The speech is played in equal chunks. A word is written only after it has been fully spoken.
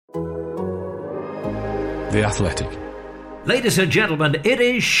The Athletic. Ladies and gentlemen, it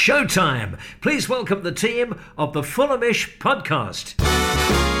is showtime. Please welcome the team of the Fulhamish podcast.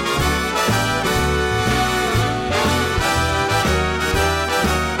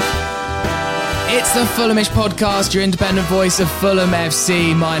 It's the Fulhamish podcast, your independent voice of Fulham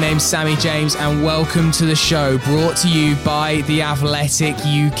FC. My name's Sammy James and welcome to the show, brought to you by The Athletic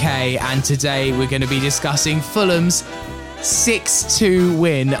UK. And today we're going to be discussing Fulham's 6-2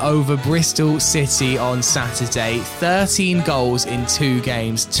 win over Bristol City on Saturday. 13 goals in 2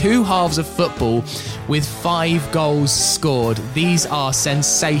 games, 2 halves of football with 5 goals scored. These are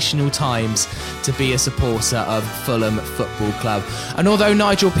sensational times to be a supporter of Fulham Football Club. And although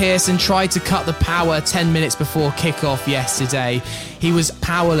Nigel Pearson tried to cut the power 10 minutes before kick-off yesterday, he was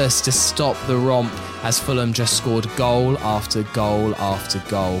powerless to stop the romp as Fulham just scored goal after goal after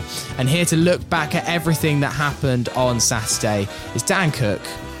goal. And here to look back at everything that happened on Saturday is Dan Cook.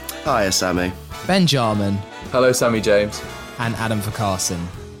 Hiya, Sammy. Ben Jarman. Hello, Sammy James. And Adam Carson.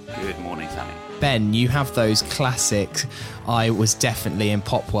 Good morning, Sammy. Ben, you have those classic I was definitely in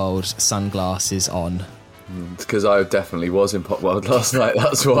Pop World sunglasses on. It's because I definitely was in Pop World last night,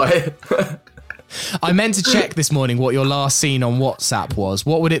 that's why. I meant to check this morning what your last scene on WhatsApp was.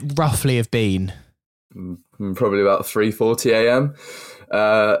 What would it roughly have been? Probably about 3:40 a.m.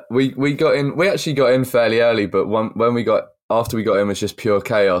 We actually got in fairly early, but after we got in was just pure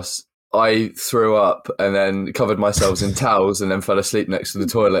chaos. I threw up and then covered myself in towels and then fell asleep next to the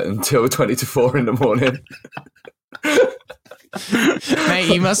toilet until 20 to 4 in the morning.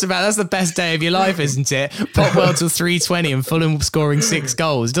 Mate, you must have had, that's the best day of your life, isn't it? Pop World till 3:20 and Fulham scoring 6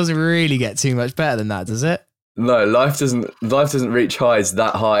 goals. It doesn't really get too much better than that, does it? No, life doesn't reach highs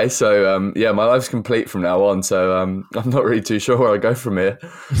that high. So my life's complete from now on. So I'm not really too sure where I go from here.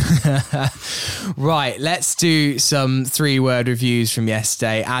 Right, let's do some 3-word reviews from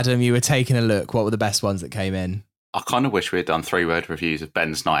yesterday. Adam, you were taking a look. What were the best ones that came in? I kind of wish we had done 3-word reviews of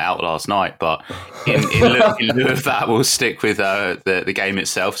Ben's night out last night, but in lieu of that, we'll stick with the game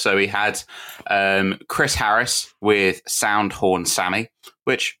itself. So we had Chris Harris with Sound Horn Sammy,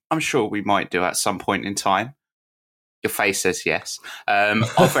 which I'm sure we might do at some point in time. Your face says yes.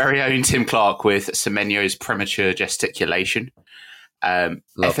 Our very own Tim Clark with Semenyo's premature gesticulation.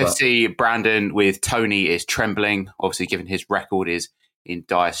 FFC that. Brandon with Tony is trembling, obviously given his record is in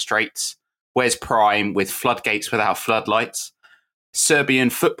dire straits. Wes Prime with floodgates without floodlights.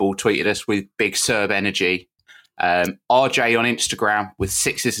 Serbian Football tweeted us with big Serb energy. RJ on Instagram with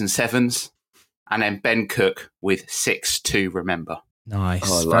 6s and 7s. And then Ben Cook with 6-2 remember. Nice.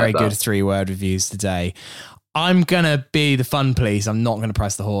 Oh, very good 3-word reviews today. I'm going to be the fun police. I'm not going to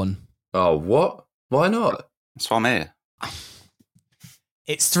press the horn. Oh, what? Why not? That's why I'm here.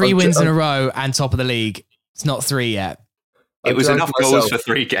 It's 3 wins in a row and top of the league. It's not 3 yet. It was enough goals for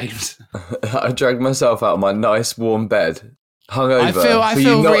 3 games. I dragged myself out of my nice warm bed, hungover, I for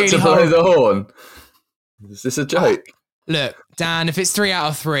feel you not really to blow the horn. Is this a joke? Look, Dan, if it's 3 out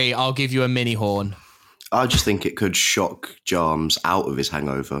of 3, I'll give you a mini horn. I just think it could shock Jarms out of his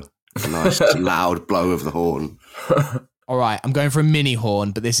hangover. A nice loud blow of the horn. All right, I'm going for a mini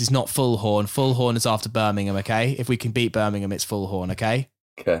horn, but this is not full horn. Full horn is after Birmingham, okay? If we can beat Birmingham, it's full horn, okay?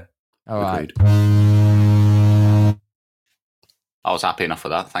 Okay. All right. I was happy enough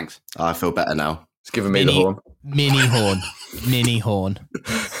with that, thanks. I feel better now. It's giving me the horn. Mini horn. Mini horn.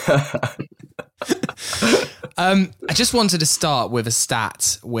 I just wanted to start with a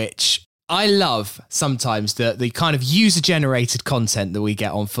stat which I love sometimes, the kind of user-generated content that we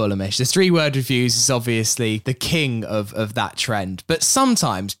get on Fulhamish. The 3-word reviews is obviously the king of that trend. But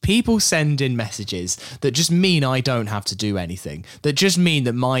sometimes people send in messages that just mean I don't have to do anything, that just mean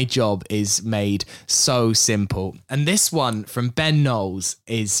that my job is made so simple. And this one from Ben Knowles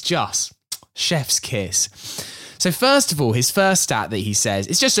is just chef's kiss. So first of all, his first stat that he says,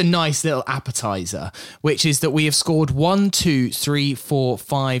 it's just a nice little appetizer, which is that we have scored 1, 2, 3, 4,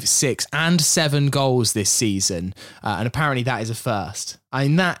 5, 6 and 7 goals this season. And apparently that is a first. I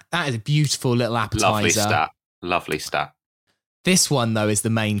mean, that is a beautiful little appetizer. Lovely stat. This one, though, is the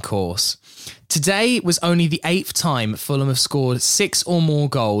main course. Today was only the 8th time Fulham have scored 6 or more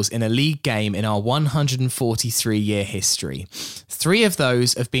goals in a league game in our 143-year history. 3 of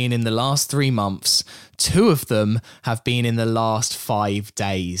those have been in the last 3 months. 2 of them have been in the last 5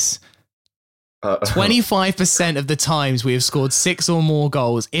 days. 25% of the times we have scored 6 or more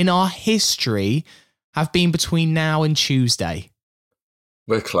goals in our history have been between now and Tuesday.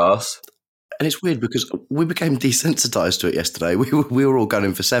 We're class. And it's weird because we became desensitised to it yesterday. We were all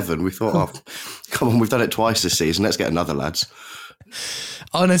gunning for 7. We thought, oh, come on, we've done it twice this season. Let's get another, lads.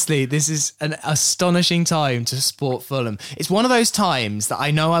 Honestly, this is an astonishing time to support Fulham. It's one of those times that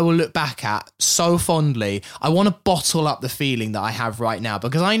I know I will look back at so fondly. I want to bottle up the feeling that I have right now,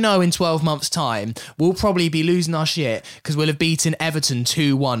 because I know in 12 months' time, we'll probably be losing our shit because we'll have beaten Everton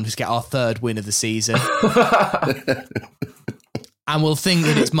 2-1 to get our third win of the season. And we'll think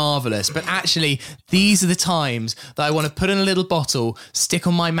that it's marvellous. But actually, these are the times that I want to put in a little bottle, stick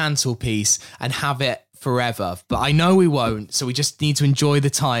on my mantelpiece, and have it forever. But I know we won't, so we just need to enjoy the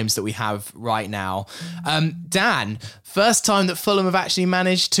times that we have right now. Dan, first time that Fulham have actually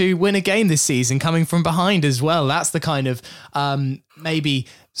managed to win a game this season, coming from behind as well. That's the kind of maybe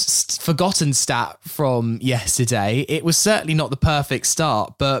forgotten stat from yesterday. It was certainly not the perfect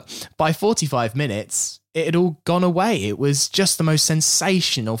start, but by 45 minutes, it had all gone away. It was just the most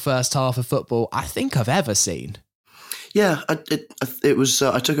sensational first half of football I think I've ever seen. Yeah, it was.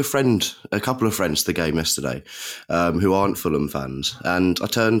 I took a couple of friends to the game yesterday who aren't Fulham fans. And I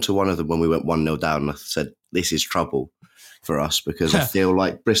turned to one of them when we went 1-0 down and I said, this is trouble for us, because I feel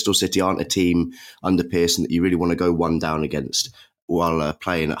like Bristol City aren't a team under Pearson that you really want to go 1 down against while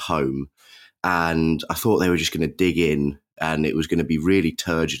playing at home. And I thought they were just going to dig in and it was going to be really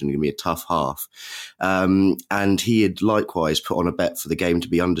turgid and going to be a tough half. And he had likewise put on a bet for the game to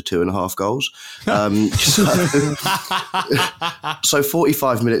be under 2.5 goals. So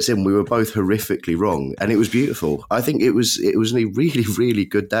 45 minutes in, we were both horrifically wrong, and it was beautiful. I think it was a really, really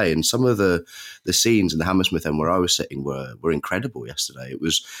good day, and some of the scenes in the Hammersmith end where I was sitting were incredible yesterday.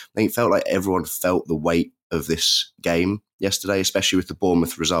 It felt like everyone felt the weight of this game yesterday, especially with the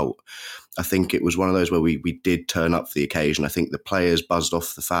Bournemouth result. I think it was one of those where we did turn up for the occasion. I think the players buzzed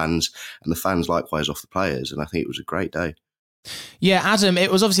off the fans and the fans likewise off the players. And I think it was a great day. Yeah, Adam, it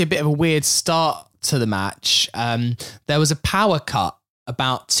was obviously a bit of a weird start to the match. There was a power cut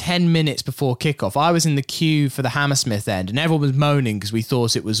about 10 minutes before kickoff. I was in the queue for the Hammersmith end and everyone was moaning because we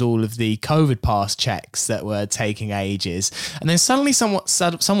thought it was all of the COVID pass checks that were taking ages. And then suddenly someone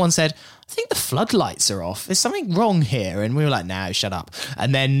said, I think the floodlights are off. There's something wrong here. And we were like, no, shut up.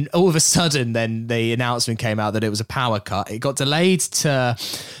 And then all of a sudden, then the announcement came out that it was a power cut. It got delayed to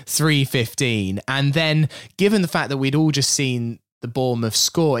 3:15. And then given the fact that we'd all just seen the Bournemouth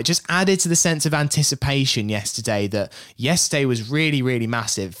score, it just added to the sense of anticipation yesterday that yesterday was really, really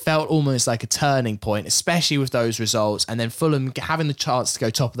massive. Felt almost like a turning point, especially with those results. And then Fulham having the chance to go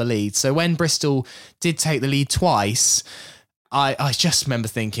top of the league. So when Bristol did take the lead twice, I just remember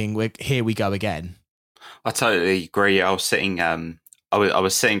thinking, here we go again. I totally agree. I was sitting I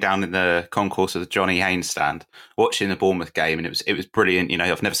was sitting down in the concourse of the Johnny Haynes stand watching the Bournemouth game, and it was brilliant. You know,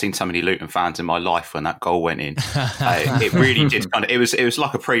 I've never seen so many Luton fans in my life when that goal went in. It really did it was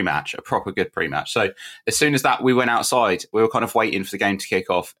like a pre-match, a proper good pre-match. So as soon as that we went outside, we were kind of waiting for the game to kick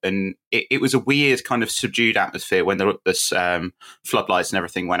off, and it was a weird kind of subdued atmosphere when the floodlights and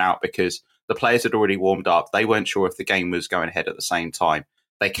everything went out, because the players had already warmed up. They weren't sure if the game was going ahead at the same time.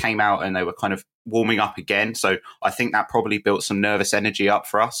 They came out and they were kind of warming up again. So I think that probably built some nervous energy up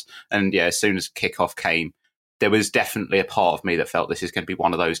for us. And yeah, as soon as kickoff came, there was definitely a part of me that felt this is going to be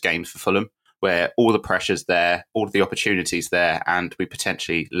one of those games for Fulham where all the pressure's there, all of the opportunities there, and we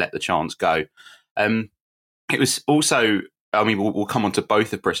potentially let the chance go. It was also, I mean, we'll come on to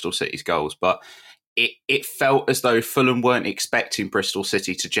both of Bristol City's goals, but it felt as though Fulham weren't expecting Bristol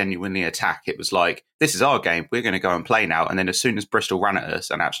City to genuinely attack. It was like, this is our game, we're going to go and play now. And then as soon as Bristol ran at us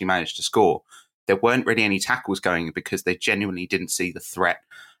and actually managed to score, there weren't really any tackles going because they genuinely didn't see the threat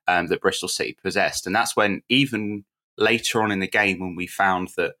that Bristol City possessed. And that's when, even later on in the game, when we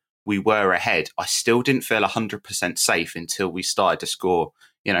found that we were ahead, I still didn't feel 100% safe until we started to score,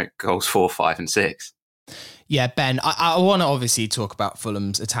 goals 4, 5 and 6. Yeah, Ben, I want to obviously talk about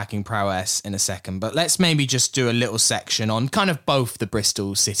Fulham's attacking prowess in a second, but let's maybe just do a little section on kind of both the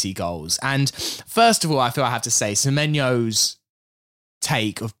Bristol City goals. And first of all, I feel I have to say Semenyo's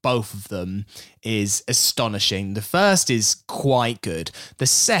take of both of them is astonishing. The first is quite good. The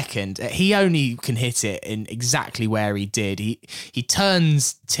second, he only can hit it in exactly where he did. He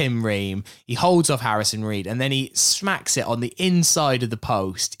turns Tim Ream, he holds off Harrison Reed, and then he smacks it on the inside of the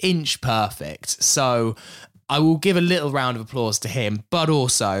post, inch perfect. So I will give a little round of applause to him, but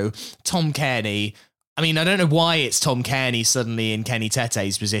also Tom Cairney. I mean, I don't know why it's Tom Cairney suddenly in Kenny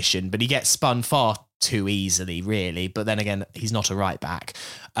Tete's position, but he gets spun far too easily, really. But then again, he's not a right back.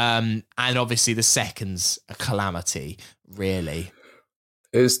 And obviously the second's a calamity, really.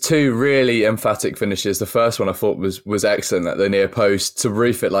 It was two really emphatic finishes. The first one I thought was excellent at the near post. To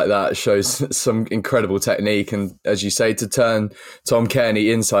roof it like that shows some incredible technique. And as you say, to turn Tom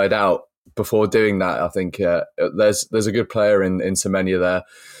Cairney inside out before doing that, I think there's a good player in Semenya there.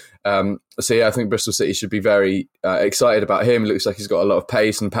 So yeah, I think Bristol City should be very excited about him. It looks like he's got a lot of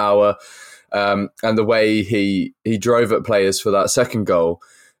pace and power, and the way he drove at players for that second goal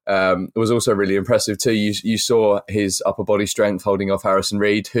was also really impressive too. You saw his upper body strength holding off Harrison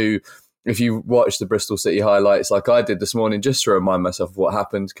Reed, who, if you watch the Bristol City highlights like I did this morning, just to remind myself of what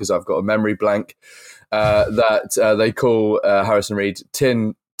happened, because I've got a memory blank, that they call Harrison Reed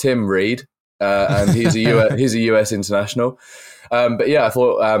Tim Reed, and he's a US international. But yeah, I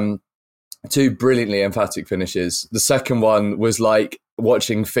thought two brilliantly emphatic finishes. The second one was like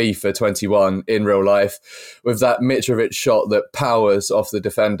watching FIFA 21 in real life, with that Mitrovic shot that powers off the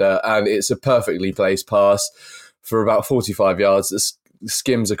defender, and it's a perfectly placed pass for about 45 yards that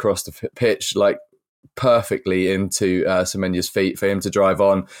skims across the pitch like perfectly into Semenya's feet for him to drive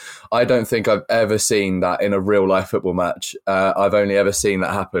on. I don't think I've ever seen that in a real life football match. I've only ever seen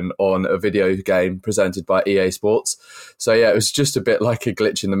that happen on a video game presented by EA Sports. So yeah, it was just a bit like a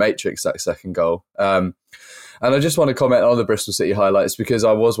glitch in the Matrix, that second goal. And I just want to comment on the Bristol City highlights, because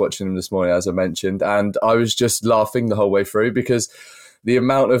I was watching them this morning, as I mentioned, and I was just laughing the whole way through, because the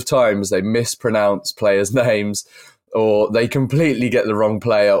amount of times they mispronounce players' names, or they completely get the wrong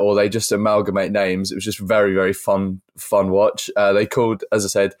player, or they just amalgamate names. It was just very, very fun watch. They called, as I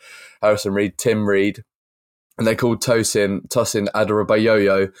said, Harrison Reed Tim Reed, and they called Tosin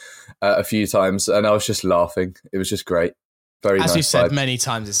Adarabioyo a few times, and I was just laughing. It was just great. Very As nice we've said vibe. many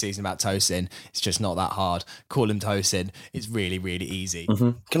times this season about Tosin, it's just not that hard. Call him Tosin. It's really, really easy.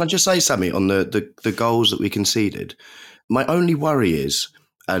 Mm-hmm. Can I just say, Sammy, on the goals that we conceded, my only worry is,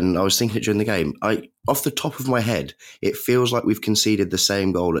 and I was thinking it during the game, off the top of my head, it feels like we've conceded the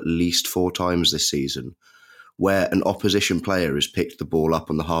same goal at least 4 times this season, where an opposition player has picked the ball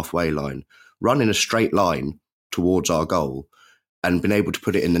up on the halfway line, run in a straight line towards our goal, and been able to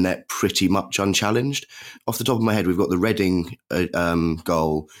put it in the net pretty much unchallenged. Off the top of my head, we've got the Reading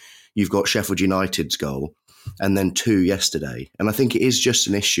goal, you've got Sheffield United's goal, and then 2 yesterday. And I think it is just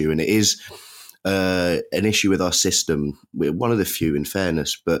an issue, and it is an issue with our system. We're one of the few, in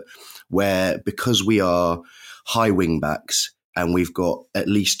fairness, but where, because we are high wing backs and we've got at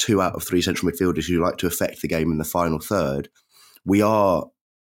least 2 out of 3 central midfielders who like to affect the game in the final third, we are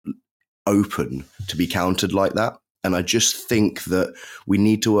open to be countered like that. And I just think that we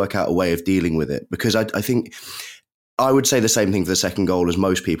need to work out a way of dealing with it, because I think I would say the same thing for the second goal as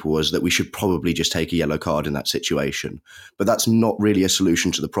most people, was that we should probably just take a yellow card in that situation. But that's not really a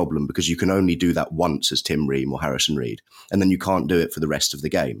solution to the problem, because you can only do that once as Tim Ream or Harrison Reed, and then you can't do it for the rest of the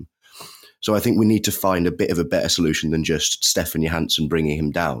game. So I think we need to find a bit of a better solution than just Stefan Johansson bringing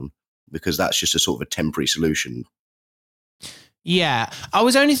him down, because that's just a sort of a temporary solution. Yeah, I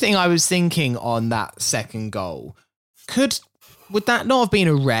was thinking on that second goal, would that not have been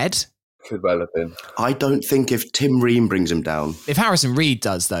a red? Could well have been. I don't think if Tim Ream brings him down. If Harrison Reed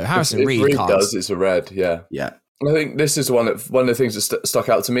does, though, If Reed Reed can't. does, it's a red. Yeah. Yeah. I think this is one of the things that stuck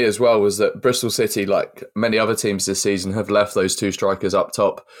out to me as well, was that Bristol City, like many other teams this season, have left those 2 strikers up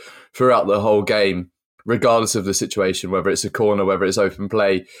top throughout the whole game, regardless of the situation, whether it's a corner, whether it's open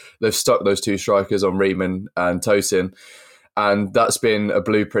play. They've stuck those 2 strikers on Riemann and Tosin. And that's been a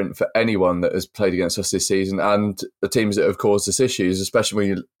blueprint for anyone that has played against us this season, and the teams that have caused us issues, especially when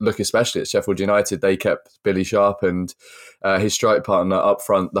you look especially at Sheffield United. They kept Billy Sharp and his strike partner up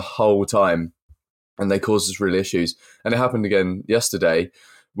front the whole time, and they caused us real issues. And it happened again yesterday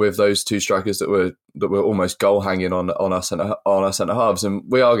with those 2 strikers that were almost goal hanging on our centre halves, and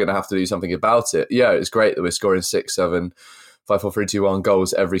we are going to have to do something about it. Yeah, it's great that we're scoring 6, 7, 5, 4, 3, 2, 1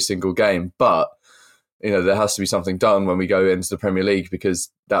 goals every single game, but there has to be something done when we go into the Premier League, because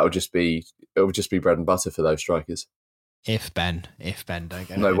it would just be bread and butter for those strikers. If Ben, don't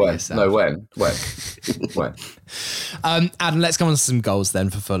go. When. Adam, let's go on to some goals then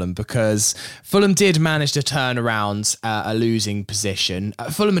for Fulham, because Fulham did manage to turn around a losing position.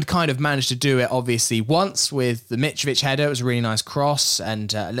 Fulham had kind of managed to do it, obviously, once with the Mitrovic header. It was a really nice cross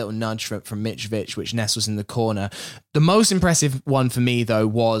and a little nudge from Mitrovic, which nestles in the corner. The most impressive one for me, though,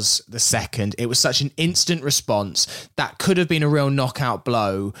 was the second. It was such an instant response that could have been a real knockout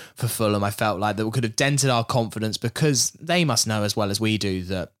blow for Fulham. I felt like that could have dented our confidence, because they must know as well as we do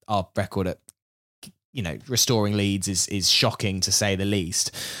that our record at restoring leads is shocking, to say the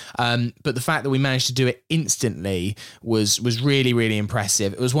least. But the fact that we managed to do it instantly was really, really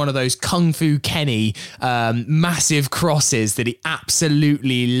impressive. It was one of those Kung Fu Kenny massive crosses that he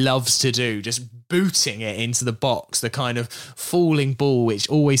absolutely loves to do, just booting it into the box, the kind of falling ball which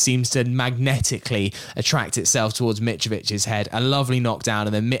always seems to magnetically attract itself towards Mitrovic's head. A lovely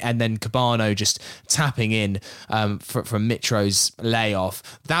knockdown, and then Cabano just tapping in from Mitro's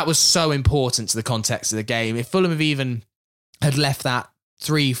layoff. That was so important to the context of the game. If Fulham had left that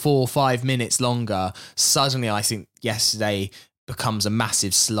 3, 4, 5 minutes longer, suddenly I think yesterday becomes a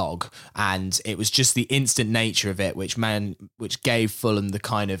massive slog, and it was just the instant nature of it which gave Fulham the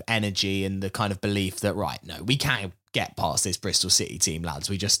kind of energy and the kind of belief that, right, no, we can't get past this Bristol City team, lads.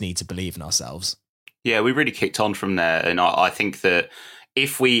 We just need to believe in ourselves. Yeah, we really kicked on from there, and I think that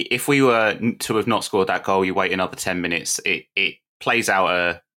if we were to have not scored that goal, you wait another 10 minutes, it plays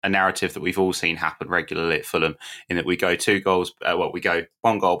out a narrative that we've all seen happen regularly at Fulham, in that we go 2 goals, we go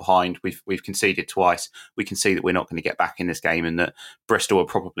 1 goal behind, we've conceded twice, we can see that we're not going to get back in this game, and that Bristol are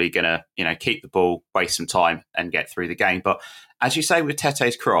probably going to, keep the ball, waste some time and get through the game. But as you say with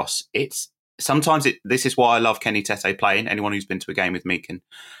Tete's cross, this is why I love Kenny Tete playing. Anyone who's been to a game with me can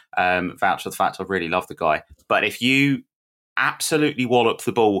vouch for the fact I really love the guy. But if you absolutely wallop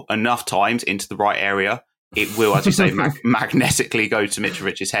the ball enough times into the right area, it will, as you say, magnetically go to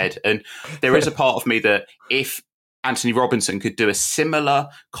Mitrovic's head. And there is a part of me that if Anthony Robinson could do a similar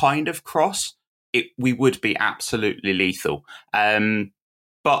kind of cross, we would be absolutely lethal.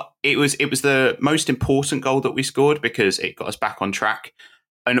 But it was the most important goal that we scored because it got us back on track.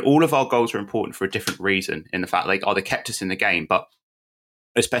 And all of our goals are important for a different reason, in the fact they kept us in the game, but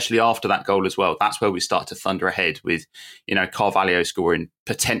especially after that goal as well, that's where we start to thunder ahead with, Carvalho scoring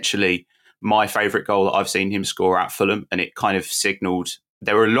potentially my favourite goal that I've seen him score at Fulham. And it kind of signalled,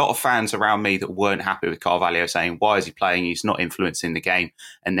 there were a lot of fans around me that weren't happy with Carvalho, saying, why is he playing? He's not influencing the game.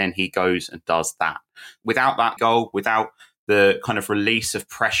 And then he goes and does that. Without that goal, without the kind of release of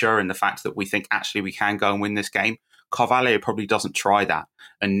pressure and the fact that we think actually we can go and win this game, Carvalho probably doesn't try that.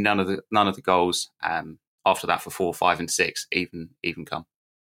 And none of the goals after that for 4, 5 and 6 even come.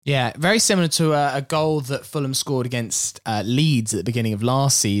 Yeah, very similar to a goal that Fulham scored against Leeds at the beginning of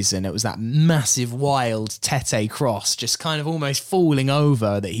last season. It was that massive, wild Tete cross, just kind of almost falling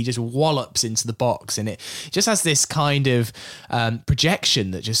over, that he just wallops into the box. And it just has this kind of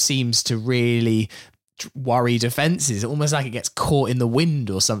projection that just seems to really worry defences, almost like it gets caught in the wind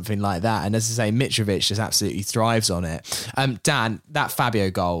or something like that. And as I say, Mitrovic just absolutely thrives on it. Dan, that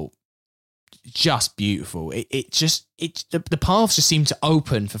Fabio goal, just beautiful. The paths just seem to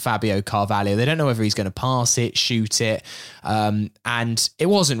open for Fabio Carvalho. They don't know whether he's going to pass it, shoot it, and it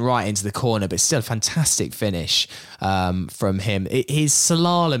wasn't right into the corner, but still a fantastic finish from him. His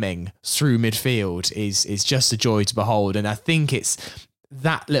slaloming through midfield is just a joy to behold, and I think it's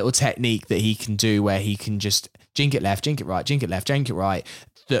that little technique that he can do where he can just jink it left, jink it right, jink it left, jink it right,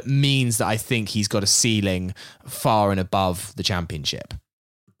 that means that I think he's got a ceiling far and above the Championship.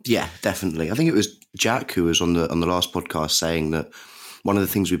 Yeah, definitely. I think it was Jack who was on the last podcast saying that one of the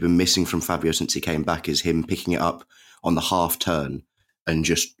things we've been missing from Fabio since he came back is him picking it up on the half turn and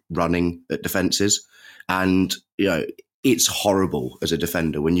just running at defences. And, it's horrible as a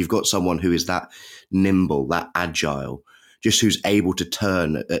defender when you've got someone who is that nimble, that agile, just who's able to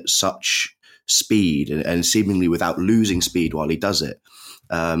turn at such speed and seemingly without losing speed while he does it.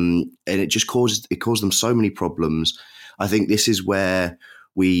 And it just caused them so many problems. I think this is where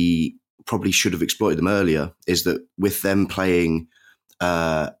we probably should have exploited them earlier, is that with them playing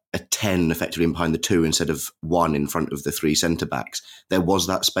a 10 effectively behind the 2 instead of 1 in front of the 3 centre-backs, there was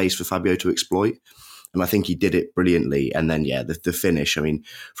that space for Fabio to exploit. And I think he did it brilliantly. And then, the finish,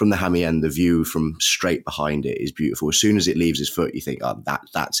 from the hammy end, the view from straight behind it is beautiful. As soon as it leaves his foot, you think, oh,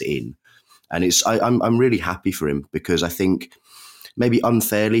 that's in. And I'm really happy for him, because I think maybe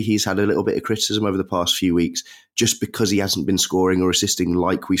unfairly he's had a little bit of criticism over the past few weeks just because he hasn't been scoring or assisting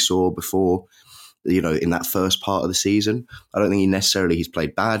like we saw before, in that first part of the season. I don't think he's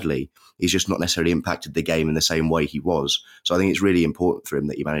played badly. He's just not necessarily impacted the game in the same way he was. So I think it's really important for him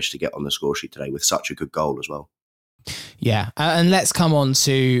that he managed to get on the score sheet today with such a good goal as well. Yeah, and let's come on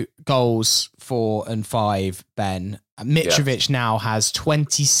to goals 4 and 5, Ben. Mitrovic now has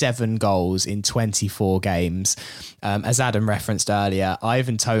 27 goals in 24 games. As Adam referenced earlier,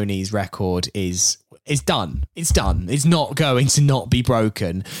 Ivan Toney's record is done. It's done. It's not going to not be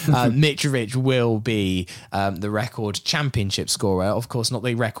broken. Mitrovic will be the record championship scorer. Of course, not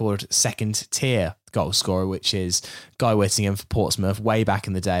the record second tier goal scorer, which is Guy Whittingham for Portsmouth way back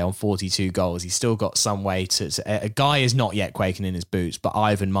in the day on 42 goals. He's still got some way to a Guy is not yet quaking in his boots, but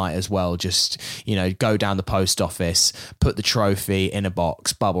Ivan might as well just, go down the post office, put the trophy in a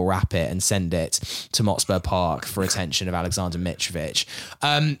box, bubble wrap it and send it to Motspur Park for attention of Alexander Mitrovic.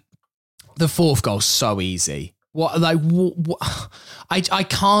 The 4th goal, so easy. I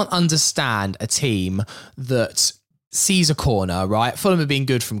can't understand a team that sees a corner, right? Fulham have been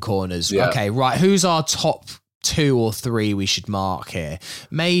good from corners. Yeah. Okay, right. Who's our top 2 or 3 we should mark here?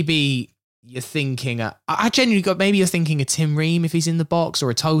 Maybe you're thinking, I genuinely got, maybe you're thinking a Tim Ream if he's in the box,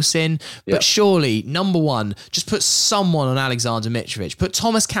 or a Tosin, but surely, number one, just put someone on Alexander Mitrovic. Put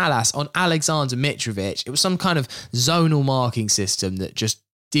Thomas Kalas on Alexander Mitrovic. It was some kind of zonal marking system that just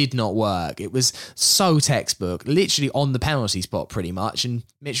did not work. It was so textbook, literally on the penalty spot pretty much, and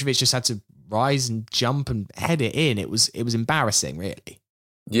Mitrovic just had to rise and jump and head it in. It was embarrassing, really.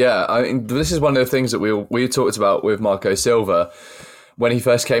 Yeah, I mean, this is one of the things that we talked about with Marco Silva. When he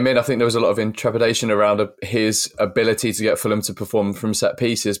first came in, I think there was a lot of intrepidation around his ability to get Fulham to perform from set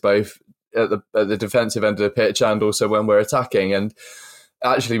pieces, both at the defensive end of the pitch and also when we're attacking. And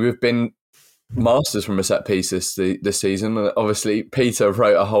actually, we've been masters from a set piece this season. And obviously, Peter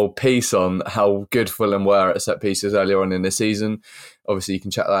wrote a whole piece on how good Fulham were at set pieces earlier on in the season. Obviously, you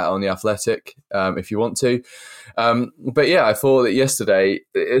can check that out on The Athletic if you want to. But yeah, I thought that yesterday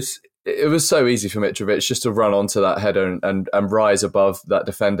it was so easy for Mitrovic just to run onto that header and rise above that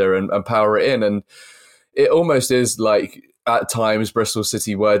defender and power it in. And it almost is like at times Bristol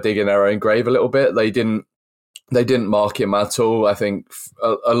City were digging their own grave a little bit. They didn't mark him at all. I think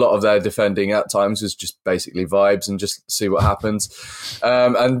a lot of their defending at times was just basically vibes and just see what happens.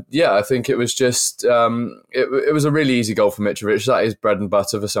 And yeah, I think it was just it was a really easy goal for Mitrovic. That is bread and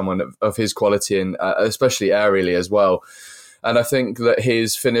butter for someone of his quality, and especially aerially as well. And I think that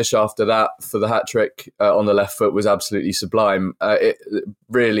his finish after that for the hat-trick on the left foot was absolutely sublime. It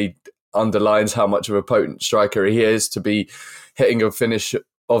really underlines how much of a potent striker he is to be hitting a finish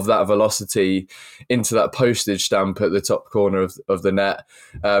of that velocity into that postage stamp at the top corner of the net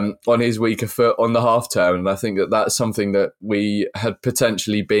on his weaker foot on the half turn. And I think that that's something that we had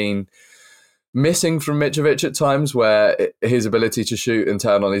potentially been missing from Mitrovic at times, where his ability to shoot and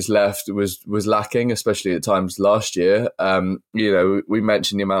turn on his left was lacking, especially at times last year. We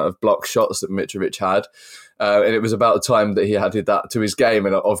mentioned the amount of block shots that Mitrovic had, and it was about the time that he added that to his game.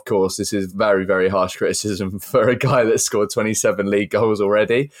 And of course, this is very, very harsh criticism for a guy that scored 27 league goals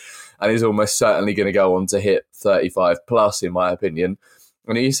already, and is almost certainly going to go on to hit 35 plus, in my opinion.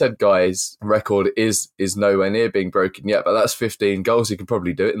 And he said, guys, record is nowhere near being broken yet, but that's 15 goals. He could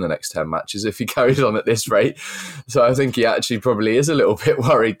probably do it in the next 10 matches if he carries on at this rate. So I think he actually probably is a little bit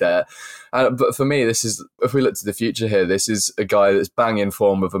worried there. But for me, this is, if we look to the future here, this is a guy that's bang in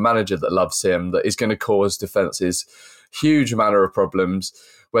form of a manager that loves him, that is going to cause defences huge manner of problems,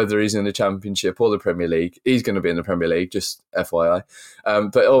 whether he's in the Championship or the Premier League. He's going to be in the Premier League, just FYI.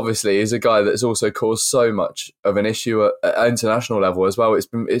 But obviously, he's a guy that's also caused so much of an issue at international level as well.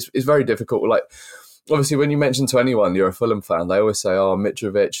 It's very difficult. Like, obviously, when you mention to anyone you're a Fulham fan, they always say, "Oh,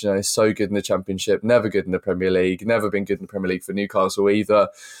 Mitrovic, is so good in the Championship, never good in the Premier League, never been good in the Premier League for Newcastle either."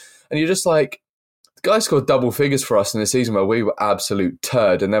 And you're just like, the guy scored double figures for us in a season where we were absolute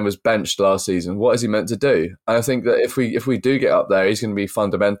turd, and then was benched last season. What is he meant to do? And I think that if we do get up there, he's going to be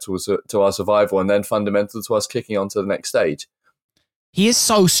fundamental to our survival, and then fundamental to us kicking on to the next stage. He is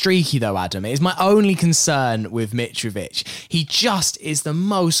so streaky though, Adam. It is my only concern with Mitrovic. He just is the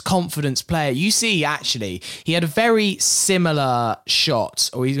most confident player. You see, actually, he had a very similar shot,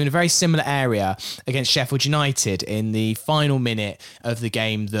 or he's in a very similar area against Sheffield United in the final minute of the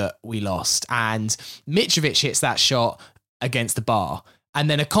game that we lost. And Mitrovic hits that shot against the bar. And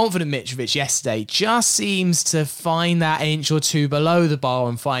then a confident Mitrovic yesterday just seems to find that inch or two below the bar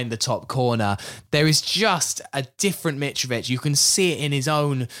and find the top corner. There is just a different Mitrovic. You can see it in his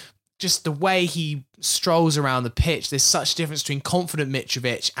own, just the way he strolls around the pitch. There's such a difference between confident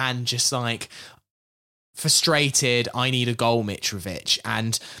Mitrovic and just like frustrated, I need a goal Mitrovic.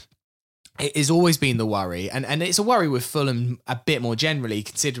 And it has always been the worry. And it's a worry with Fulham a bit more generally,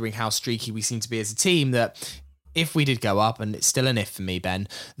 considering how streaky we seem to be as a team, that if we did go up, and it's still an if for me, Ben,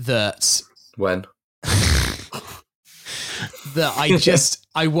 that when that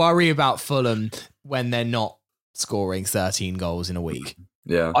I worry about Fulham when they're not scoring 13 goals in a week.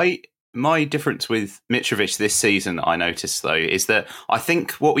 Yeah. My difference with Mitrovic this season, I noticed though, is that I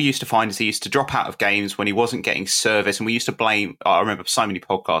think what we used to find is he used to drop out of games when he wasn't getting service, and we used to blame. I remember so many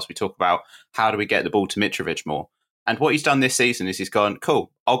podcasts we talk about how do we get the ball to Mitrovic more, and what he's done this season is he's gone,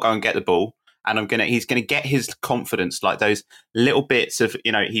 cool, I'll go and get the ball. And he's gonna get his confidence, like those little bits of,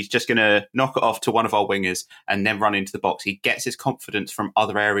 he's just gonna knock it off to one of our wingers and then run into the box. He gets his confidence from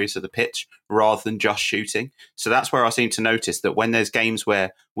other areas of the pitch rather than just shooting. So that's where I seem to notice that when there's games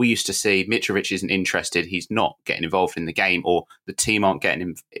where we used to see Mitrovic isn't interested, he's not getting involved in the game, or the team aren't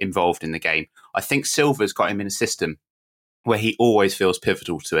getting involved in the game. I think Silva's got him in a system where he always feels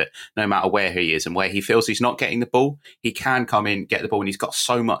pivotal to it, no matter where he is, and where he feels he's not getting the ball, he can come in, get the ball, and he's got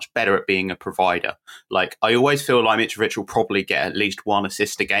so much better at being a provider. Like, I always feel like Mitrovic will probably get at least one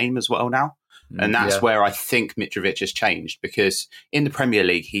assist a game as well now. And that's where I think Mitrovic has changed, because in the Premier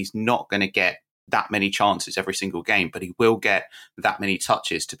League, he's not going to get that many chances every single game, but he will get that many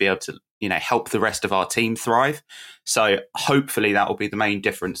touches to be able to, help the rest of our team thrive. So hopefully that will be the main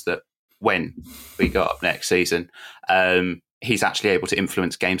difference, that when we go up next season, he's actually able to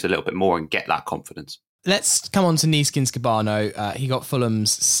influence games a little bit more and get that confidence. Let's come on to Neeskens Kebano. He got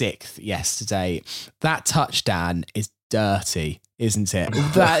Fulham's 6th yesterday. That touchdown is dirty, isn't it?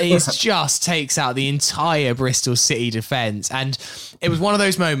 That is just takes out the entire Bristol City defence. And it was one of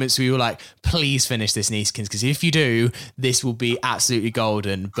those moments where you were like, please finish this, Neeskens, because if you do, this will be absolutely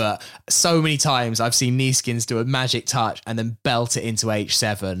golden. But so many times I've seen Neeskens do a magic touch and then belt it into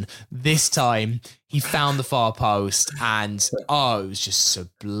H7. This time he found the far post and it was just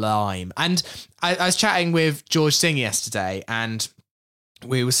sublime. And I was chatting with George Singh yesterday and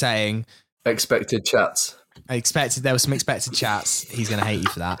we were saying... Expected chats. There were some expected chats. He's going to hate you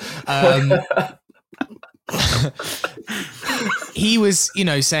for that. He was,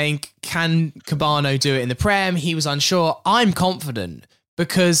 saying, can Kebano do it in the Prem? He was unsure. I'm confident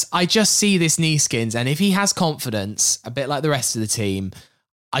because I just see this Neeskens, and if he has confidence, a bit like the rest of the team,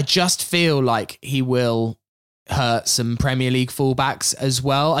 I just feel like he will hurt some Premier League fullbacks as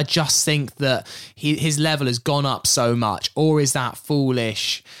well. I just think that his level has gone up so much, or is that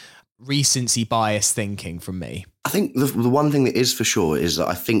foolish recency bias thinking from me? I think the one thing that is for sure is that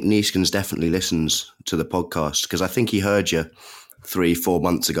I think Neeskens definitely listens to the podcast, because I think he heard you 3-4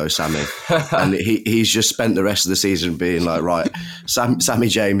 months ago, Sammy, and he's just spent the rest of the season being like, right, Sammy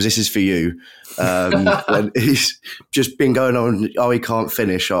James, this is for you. And he's just been going on, he can't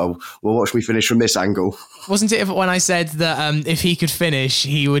finish. Well, watch me finish from this angle. Wasn't it when I said that if he could finish,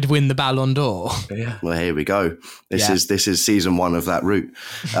 he would win the Ballon d'Or? Yeah. Well, here we go. This is season 1 of that route.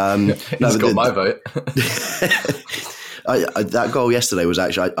 He's got my vote. That goal yesterday was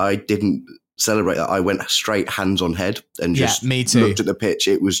actually, I didn't celebrate that. I went straight hands on head and just me too. Looked at the pitch.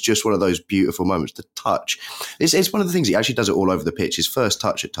 It was just one of those beautiful moments. The touch, it's one of the things, he actually does it all over the pitch. His first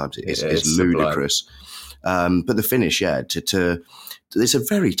touch at times is ludicrous. But the finish, it's a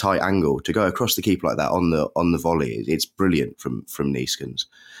very tight angle to go across the keeper like that on the volley. It's brilliant from Neeskens.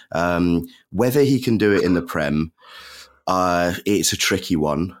 Whether he can do it in the Prem, it's a tricky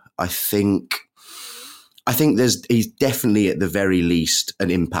one. I think he's definitely at the very least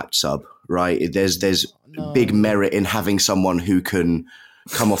an impact sub, right? There's big merit in having someone who can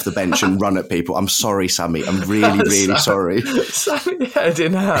come off the bench and run at people. I'm sorry, Sammy. I'm really, really sorry. Sammy head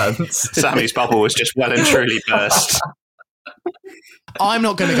in hands. Sammy's bubble was just well and truly burst. I'm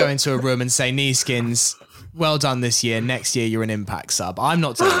not going to go into a room and say, Neeskens, well done this year. Next year, you're an impact sub. I'm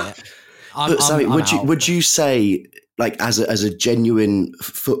not doing it. But Sammy, would you say, like, as a genuine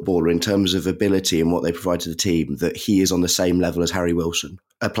footballer in terms of ability and what they provide to the team, that he is on the same level as Harry Wilson,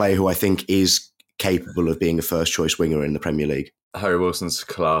 a player who I think is capable of being a first choice winger in the Premier League? Harry Wilson's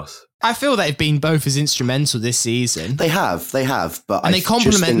class. I feel they've been both as instrumental this season. They have, but and they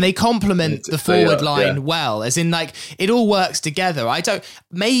complement the forward line well, as in, like, it all works together.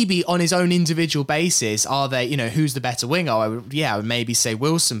 Maybe on his own individual basis, are they, who's the better winger? I would maybe say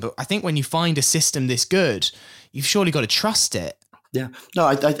Wilson, but I think when you find a system this good, you've surely got to trust it. Yeah, no,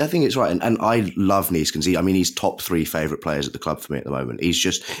 I think it's right. And I love Neeskens. He's top 3 favourite players at the club for me at the moment. He's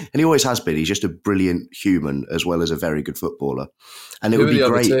just, and he always has been, he's just a brilliant human as well as a very good footballer. And it would be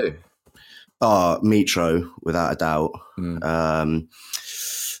great. Mitro, without a doubt.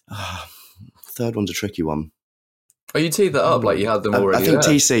 Third one's a tricky one. Oh, you teed that up like you had them already. I think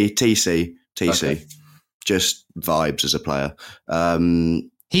TC. Okay. Just vibes as a player.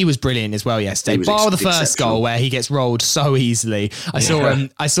 He was brilliant as well yesterday. Bar the first goal where he gets rolled so easily. I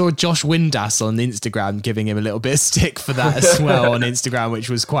saw Josh Windass on Instagram giving him a little bit of stick for that as well on Instagram, which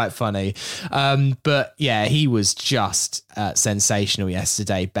was quite funny. But yeah, he was just sensational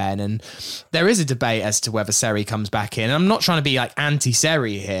yesterday, Ben. And there is a debate as to whether Seri comes back in. I'm not trying to be like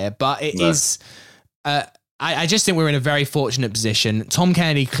anti-Seri here, but it is... I just think we're in a very fortunate position. Tom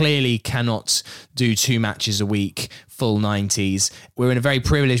Kennedy clearly cannot do 2 matches a week, full 90s. We're in a very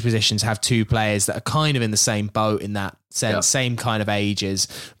privileged position to have 2 players that are kind of in the same boat in that sense, same kind of ages.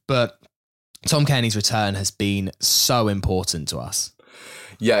 But Tom Kennedy's return has been so important to us.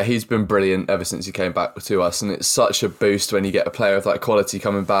 Yeah, he's been brilliant ever since he came back to us, and it's such a boost when you get a player of that quality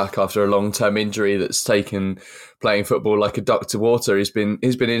coming back after a long-term injury that's taken playing football like a duck to water. He's been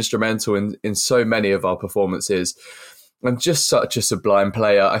instrumental in so many of our performances, and just such a sublime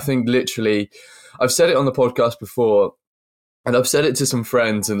player. I think literally, I've said it on the podcast before, and I've said it to some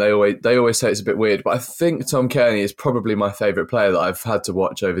friends, and they always say it's a bit weird, but I think Tom Kearney is probably my favourite player that I've had to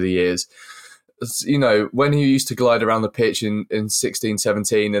watch over the years. you know, when he used to glide around the pitch in 16,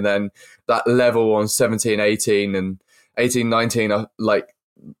 17, and then that level on 17, 18 and 18, 19, like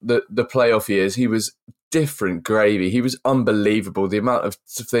the playoff years, he was different gravy. He was unbelievable. The amount of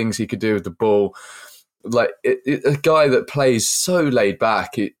things he could do with the ball, like a guy that plays so laid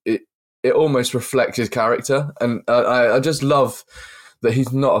back, it almost reflects his character. And I just love that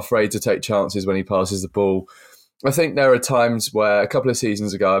he's not afraid to take chances when he passes the ball. I think there are times where a couple of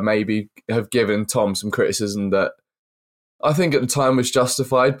seasons ago, I maybe have given Tom some criticism that I think at the time was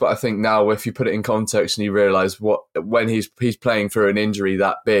justified, but I think now if you put it in context and you realise when he's playing through an injury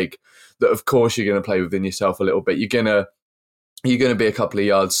that big, that of course you're going to play within yourself a little bit. You're going to be a couple of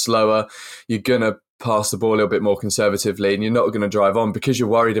yards slower. You're going to pass the ball a little bit more conservatively, and you're not going to drive on because you're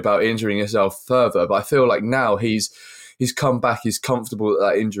worried about injuring yourself further. But I feel like now he's come back, he's comfortable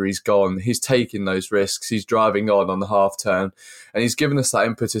that injury's gone, he's taking those risks, he's driving on the half turn, and he's given us that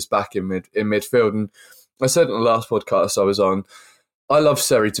impetus back in midfield. And I said in the last podcast I was on, I love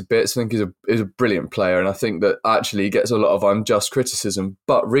Seri to bits. I think he's a brilliant player, and I think that actually he gets a lot of unjust criticism.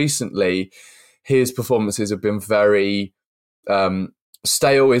 But recently, his performances have been very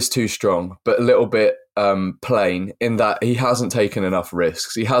stale is too strong, but a little bit plain in that he hasn't taken enough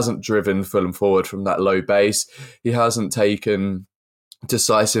risks. He hasn't driven Fulham forward from that low base. He hasn't taken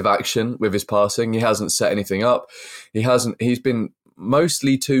decisive action with his passing. He hasn't set anything up. He's been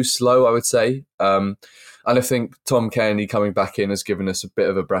mostly too slow, I would say. And I think Tom Cairney coming back in has given us a bit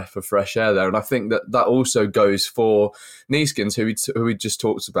of a breath of fresh air there. And I think that also goes for Neeskens, who we just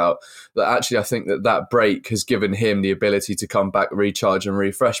talked about. That actually, I think that break has given him the ability to come back, recharge and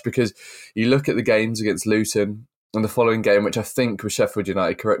refresh. Because you look at the games against Luton and the following game, which I think was Sheffield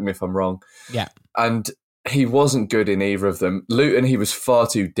United, correct me if I'm wrong. Yeah. And he wasn't good in either of them. Luton, he was far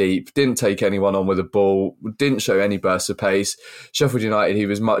too deep, didn't take anyone on with the ball, didn't show any burst of pace. Sheffield United, he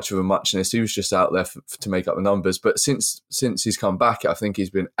was much of a muchness. He was just out there to make up the numbers. But since he's come back, I think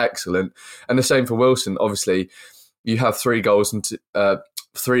he's been excellent. And the same for Wilson. Obviously, you have 3 goals and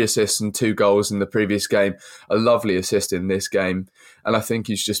 3 assists and 2 goals in the previous game. A lovely assist in this game. And I think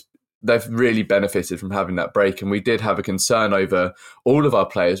they've really benefited from having that break. And we did have a concern over all of our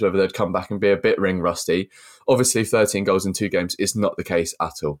players, whether they'd come back and be a bit ring rusty. Obviously, 13 goals in 2 games is not the case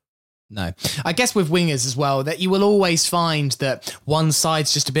at all. No. I guess with wingers as well, that you will always find that one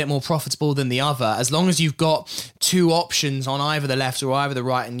side's just a bit more profitable than the other. As long as you've got 2 options on either the left or either the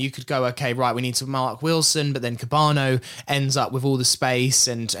right, and you could go, okay, right, we need to mark Wilson, but then Cabano ends up with all the space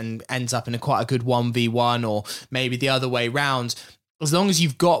and ends up in quite a good 1v1, or maybe the other way round. As long as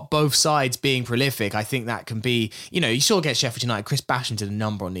you've got both sides being prolific, I think that can be, you saw against Sheffield United, Chris Basham did a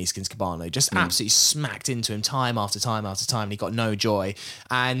number on Neeskens Cabano, just absolutely smacked into him time after time after time, and he got no joy.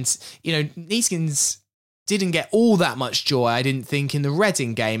 And, Neeskens didn't get all that much joy, I didn't think, in the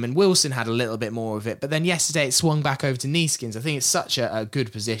Reading game, and Wilson had a little bit more of it. But then yesterday it swung back over to Neeskens. I think it's such a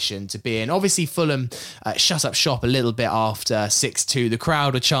good position to be in. Obviously, Fulham shut up shop a little bit after 6-2. The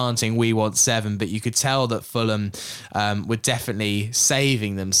crowd were chanting, "We want 7," but you could tell that Fulham were definitely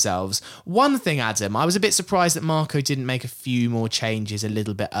saving themselves. One thing, Adam, I was a bit surprised that Marco didn't make a few more changes a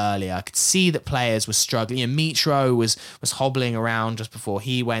little bit earlier. I could see that players were struggling. Mitro was hobbling around just before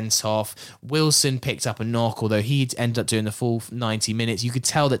he went off. Wilson picked up a knock, although he'd ended up doing the full 90 minutes. You could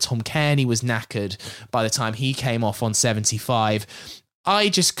tell that Tom Cairney was knackered by the time he came off on 75. I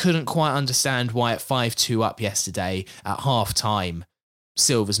just couldn't quite understand why at 5-2 up yesterday at half-time,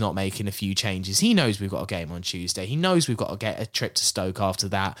 Silva's not making a few changes. He knows we've got a game on Tuesday. He knows we've got to get a trip to Stoke after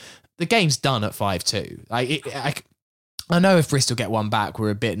that. The game's done at 5-2. I know if Bristol get one back, we're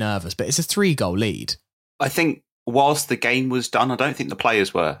a bit nervous, but it's a 3-goal lead. I think whilst the game was done, I don't think the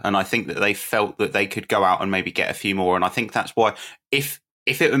players were. And I think that they felt that they could go out and maybe get a few more. And I think that's why, if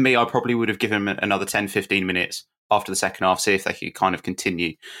it were me, I probably would have given them another 10, 15 minutes after the second half, see if they could kind of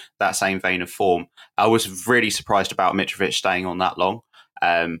continue that same vein of form. I was really surprised about Mitrovic staying on that long.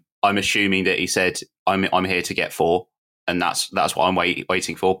 I'm assuming that he said, I'm here to get 4. And that's what I'm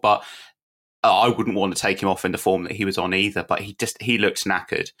waiting for. But I wouldn't want to take him off in the form that he was on either. But he looks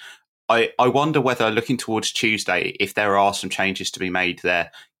knackered. I wonder whether, looking towards Tuesday, if there are some changes to be made there,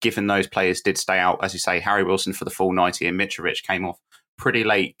 given those players did stay out, as you say, Harry Wilson for the full 90 and Mitrovic came off pretty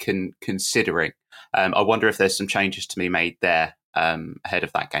late considering. I wonder if there's some changes to be made there ahead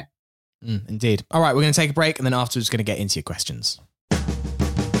of that game. Indeed. All right, we're going to take a break, and then afterwards we're going to get into your questions.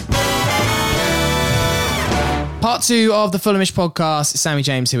 Part 2 of the Fulhamish podcast. Sammy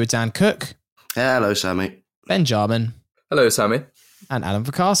James here with Dan Cook. Hello, Sammy. Ben Jarman. Hello, Sammy. And Alan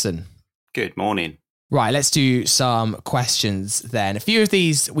Carson. Good morning. Right, let's do some questions then. A few of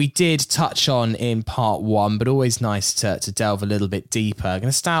these we did touch on in part one, but always nice to delve a little bit deeper. I'm going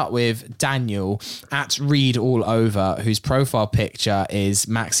to start with Daniel at Read All Over, whose profile picture is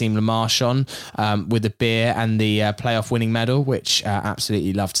Maxime Le Marchand with a beer and the playoff winning medal, which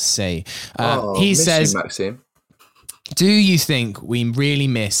absolutely love to see. He says, Maxime. do you think we really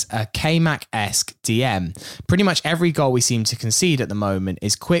miss a K-Mac-esque DM? Pretty much every goal we seem to concede at the moment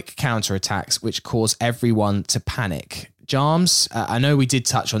is quick counterattacks, which cause everyone to panic. Jarms, I know we did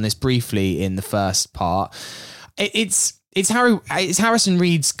touch on this briefly in the first part. It's Harrison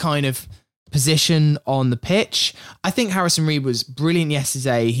Reed's kind of position on the pitch. I think Harrison Reed was brilliant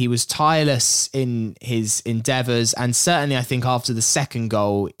yesterday. He was tireless in his endeavours, and certainly I think after the second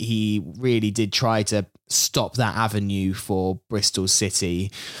goal, he really did try to stop that avenue for Bristol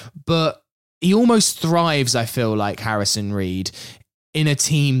City. But he almost thrives, I feel like, Harrison Reed, in a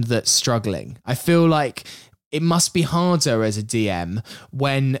team that's struggling. I feel like it must be harder as a DM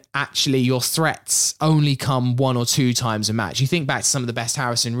when actually your threats only come one or two times a match. You think back to some of the best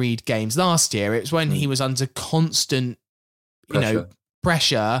Harrison Reed games last year. It was when he was under constant,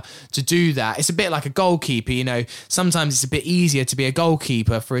 pressure to do that. It's a bit like a goalkeeper, sometimes it's a bit easier to be a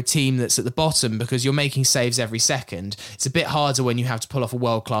goalkeeper for a team that's at the bottom because you're making saves every second. It's a bit harder when you have to pull off a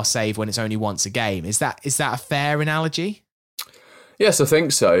world-class save when it's only once a game. Is that a fair analogy? Yes, I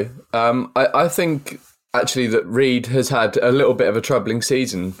think so. I think actually that Reed has had a little bit of a troubling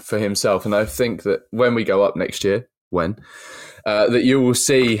season for himself, and I think that when we go up next year, that you will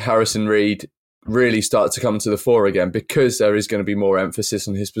see Harrison Reed really start to come to the fore again because there is going to be more emphasis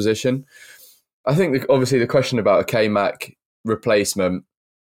on his position. I think obviously the question about a K-Mac replacement,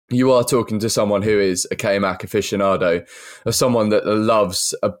 you are talking to someone who is a K-Mac aficionado, or someone that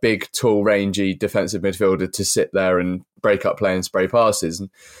loves a big, tall, rangy defensive midfielder to sit there and break up play and spray passes, and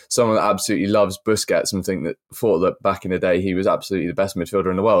someone that absolutely loves Busquets and thought that back in the day he was absolutely the best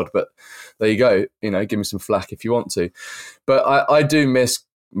midfielder in the world. But there you go, give me some flack if you want to. But I do miss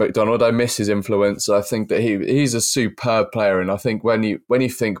McDonald. I miss his influence. I think that he's a superb player, and I think when you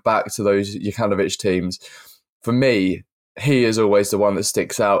think back to those Jokanovic teams, for me, he is always the one that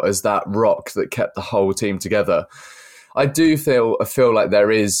sticks out as that rock that kept the whole team together. I do feel like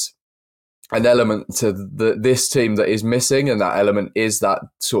there is an element to this team that is missing, and that element is that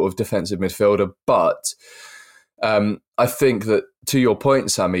sort of defensive midfielder. But I think that, to your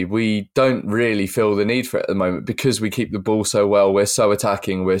point, Sammy, we don't really feel the need for it at the moment because we keep the ball so well, we're so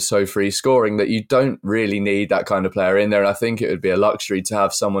attacking, we're so free scoring that you don't really need that kind of player in there. And I think it would be a luxury to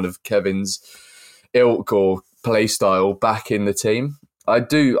have someone of Kevin's ilk or play style back in the team. I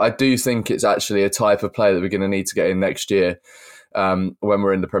do think it's actually a type of player that we're going to need to get in next year when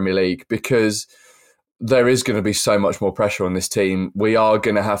we're in the Premier League, because there is going to be so much more pressure on this team. We are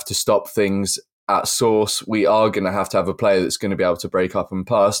going to have to stop things at source. We are going to have a player that's going to be able to break up and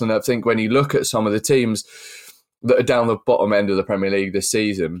pass. And I think when you look at some of the teams that are down the bottom end of the Premier League this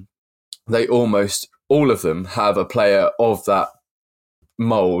season, they almost all of them have a player of that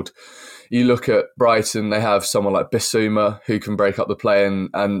mould. You look at Brighton, they have someone like Bissouma who can break up the play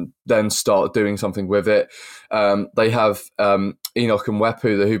and then start doing something with it. They have Enoch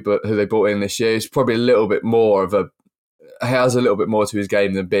Mwepu, who they brought in this year. He's probably a little bit more of he has a little bit more to his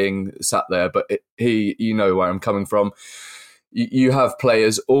game than being sat there, but you know where I'm coming from. You have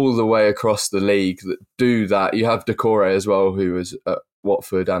players all the way across the league that do that. You have Decore as well, who was at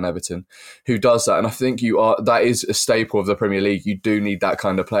Watford and Everton, who does that. And I think that is a staple of the Premier League. You do need that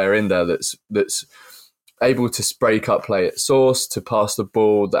kind of player in there that's able to break up play at source, to pass the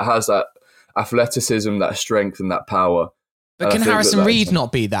ball, that has that athleticism, that strength and that power. But can Harrison Reed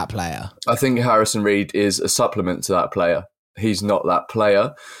not be that player? I think Harrison Reed is a supplement to that player. He's not that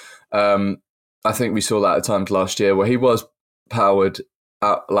player. I think we saw that at times last year where he was powered,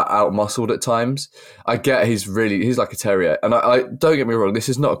 out muscled at times. I get he's like a terrier, and I don't get me wrong, this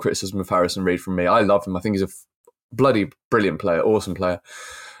is not a criticism of Harrison Reed from me. I love him. I think he's a bloody brilliant player, awesome player.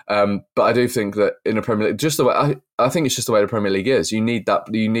 But I do think that in a Premier League, just the way I think it's just the way the Premier League is. You need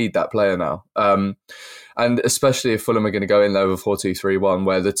that player now, and especially if Fulham are going to go in there with 4-2-3-1,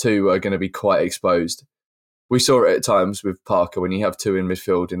 where the two are going to be quite exposed. We saw it at times with Parker. When you have two in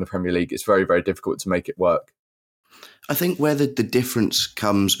midfield in the Premier League, it's very, very difficult to make it work. I think where the difference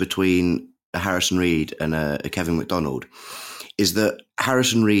comes between a Harrison Reed and a Kevin McDonald is that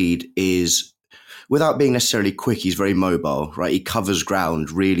Harrison Reed is without being necessarily quick, he's very mobile, right? He covers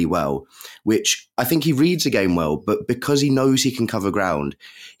ground really well, which I think he reads a game well, but because he knows he can cover ground,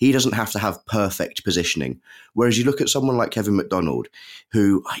 he doesn't have to have perfect positioning. Whereas you look at someone like Kevin McDonald,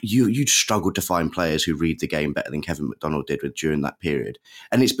 who you'd struggle to find players who read the game better than Kevin McDonald did during that period.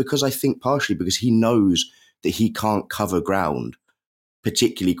 And it's because I think partially because he knows that he can't cover ground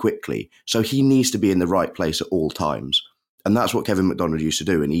particularly quickly. So he needs to be in the right place at all times. And that's what Kevin McDonald used to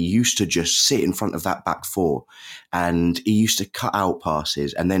do. And he used to just sit in front of that back four and he used to cut out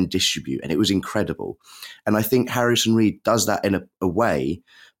passes and then distribute. And it was incredible. And I think Harrison Reed does that in a way,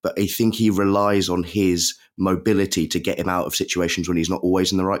 but I think he relies on his mobility to get him out of situations when he's not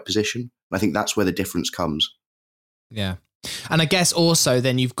always in the right position. I think that's where the difference comes. Yeah. And I guess also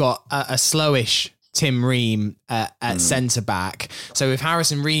then you've got a slowish Tim Ream at centre back. So if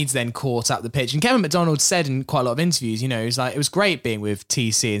Harrison Reed's then caught up the pitch, and Kevin McDonald said in quite a lot of interviews, he's like, it was great being with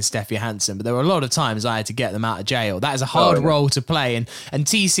TC and Steffi Johansson, but there were a lot of times I had to get them out of jail. That is a hard role to play. And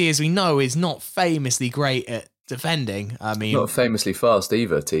TC, as we know, is not famously great at defending. I mean, not famously fast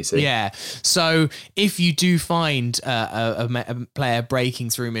either, TC. Yeah. So if you do find a player breaking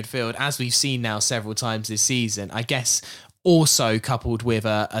through midfield, as we've seen now several times this season, I guess also coupled with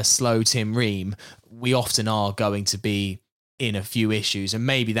a slow Tim Ream, we often are going to be in a few issues. And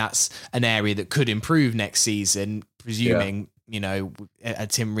maybe that's an area that could improve next season, presuming, a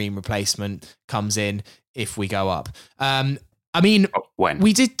Tim Ream replacement comes in if we go up. When?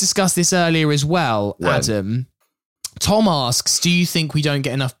 We did discuss this earlier as well, Adam. Tom asks, do you think we don't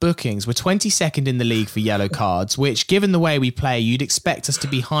get enough bookings? We're 22nd in the league for yellow cards, which, given the way we play, you'd expect us to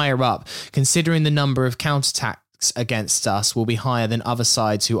be higher up, considering the number of counterattacks against us will be higher than other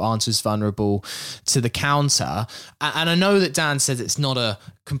sides who aren't as vulnerable to the counter. And I know that Dan says it's not a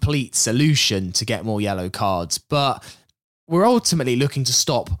complete solution to get more yellow cards, but we're ultimately looking to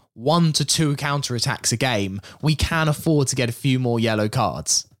stop 1 to 2 counterattacks a game. We can afford to get a few more yellow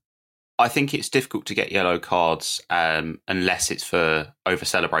cards. I think it's difficult to get yellow cards unless it's for over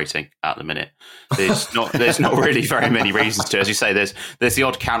celebrating at the minute. There's not really very many reasons to. As you say, there's the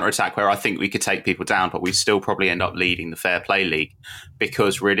odd counter attack where I think we could take people down, but we still probably end up leading the fair play league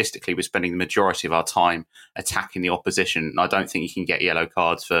because realistically we're spending the majority of our time attacking the opposition. And I don't think you can get yellow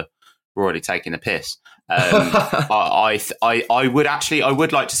cards for royally taking the piss. I would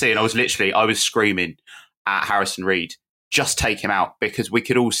like to see, and I was screaming at Harrison Reed, just take him out, because we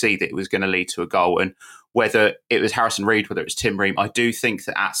could all see that it was going to lead to a goal. And whether it was Harrison Reed, whether it was Tim Ream, I do think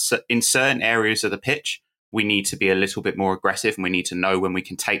that in certain areas of the pitch, we need to be a little bit more aggressive and we need to know when we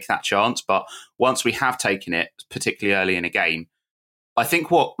can take that chance. But once we have taken it, particularly early in a game, I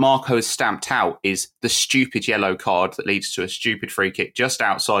think what Marco has stamped out is the stupid yellow card that leads to a stupid free kick just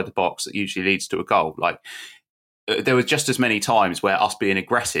outside the box that usually leads to a goal. Like, there were just as many times where us being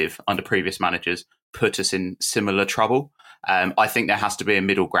aggressive under previous managers put us in similar trouble. I think there has to be a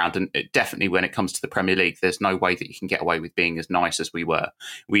middle ground, and definitely when it comes to the Premier League, there's no way that you can get away with being as nice as we were.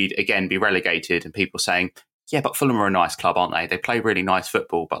 We'd again be relegated, and people saying, yeah, but Fulham are a nice club, aren't they? They play really nice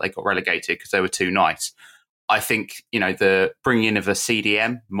football, but they got relegated because they were too nice. I think, the bringing in of a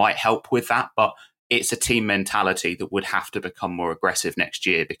CDM might help with that, but it's a team mentality that would have to become more aggressive next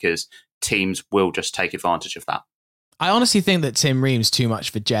year because teams will just take advantage of that. I honestly think that Tim Ream's too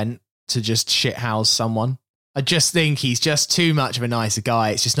much for Gent to just shithouse someone. I just think he's just too much of a nicer guy.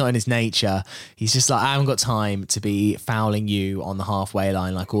 It's just not in his nature. He's just like, I haven't got time to be fouling you on the halfway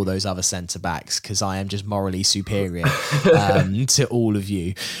line like all those other centre-backs because I am just morally superior to all of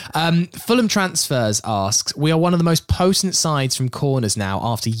you. Fulham Transfers asks, we are one of the most potent sides from corners now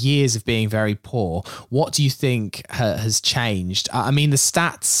after years of being very poor. What do you think has changed? I mean, the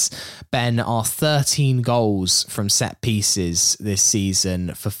stats, Ben, are 13 goals from set pieces this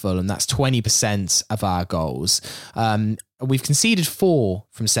season for Fulham. That's 20% of our goals. We've conceded 4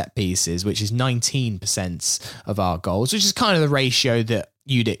 from set pieces, which is 19% of our goals, which is kind of the ratio that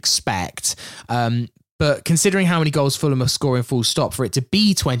you'd expect. But considering how many goals Fulham are scoring full stop, for it to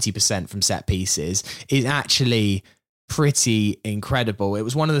be 20% from set pieces is actually pretty incredible. It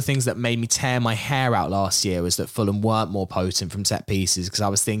was one of the things that made me tear my hair out last year, was that Fulham weren't more potent from set pieces, because I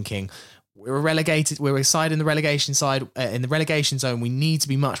was thinking, we're relegated. We're a side in the relegation zone. We need to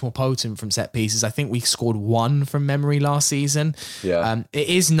be much more potent from set pieces. I think we scored 1 from memory last season. Yeah, it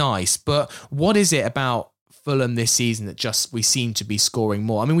is nice, but what is it about Fulham this season that just we seem to be scoring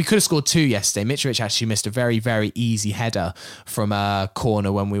more? I mean, we could have scored 2 yesterday. Mitrovic actually missed a very, very easy header from a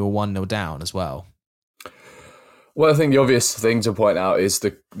corner when we were 1-0 down as well. Well, I think the obvious thing to point out is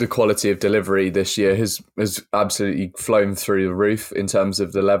the quality of delivery this year has absolutely flown through the roof in terms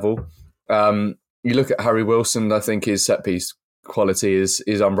of the level. You look at Harry Wilson, I think his set-piece quality is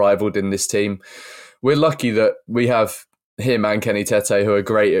unrivaled in this team. we're lucky that we have him and Kenny Tete, who are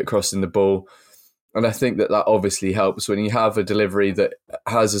great at crossing the ball. And I think that obviously helps when you have a delivery that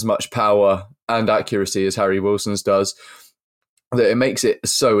has as much power and accuracy as Harry Wilson's does, that it makes it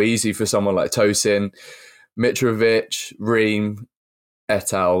so easy for someone like Tosin, Mitrovic, Ream,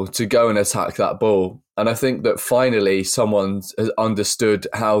 et al. To go and attack that ball. And I think that finally someone has understood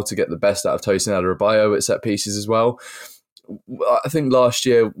how to get the best out of Tosin Adarabioyo at set pieces as well. I think last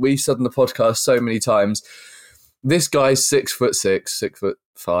year we said on the podcast so many times, this guy's 6'6",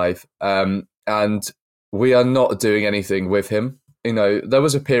 6'5", and we are not doing anything with him. You know, there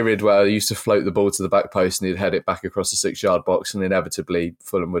was a period where I used to float the ball to the back post and he'd head it back across the 6-yard box, and inevitably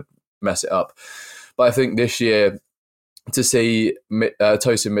Fulham would mess it up. But I think this year, to see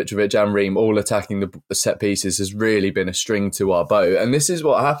Tosin, Mitrovic and Ream all attacking the set pieces has really been a string to our bow. And this is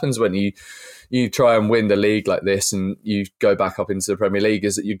what happens when you try and win the league like this and you go back up into the Premier League,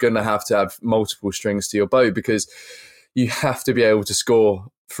 is that you're going to have multiple strings to your bow, because you have to be able to score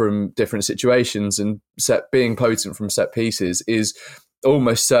from different situations, and being potent from set pieces is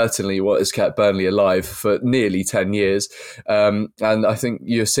almost certainly what has kept Burnley alive for nearly 10 years. And I think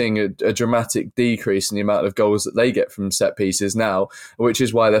you're seeing a dramatic decrease in the amount of goals that they get from set pieces now, which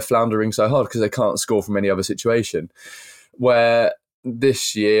is why they're floundering so hard, because they can't score from any other situation. Where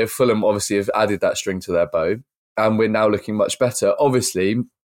this year, Fulham obviously have added that string to their bow, and we're now looking much better. Obviously,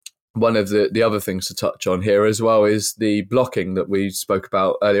 one of the other things to touch on here as well is the blocking that we spoke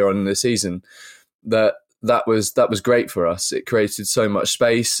about earlier on in the season. That was great for us. It created so much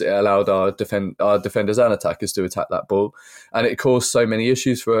space. It allowed our defenders and attackers to attack that ball, and it caused so many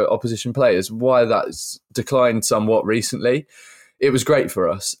issues for opposition players. Why that's declined somewhat recently, it was great for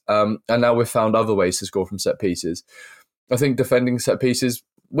us. And now we've found other ways to score from set pieces. I think defending set pieces,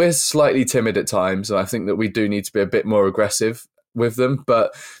 we're slightly timid at times, and I think that we do need to be a bit more aggressive with them.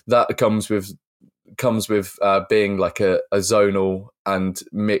 But that comes with being like a zonal and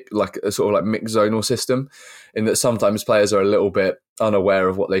mixed zonal system, in that sometimes players are a little bit unaware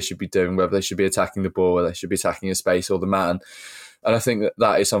of what they should be doing, whether they should be attacking the ball, whether they should be attacking a space or the man. And I think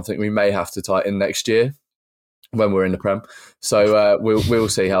that is something we may have to tighten next year when we're in the Prem. So we'll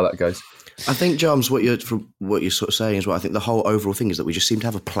see how that goes. I think, James, what you're sort of saying is what I think the whole overall thing is, that we just seem to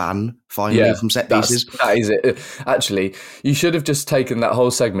have a plan finally from set pieces. That is it. Actually, you should have just taken that whole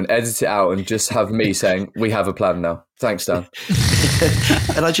segment, edit it out, and just have me saying, we have a plan now. Thanks, Dan.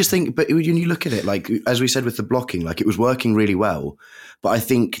 And I just think, but when you look at it, like, as we said with the blocking, like, it was working really well. But I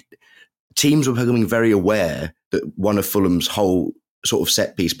think teams were becoming very aware that one of Fulham's whole sort of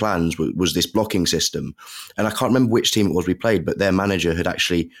set piece plans was this blocking system. And I can't remember which team it was we played, but their manager had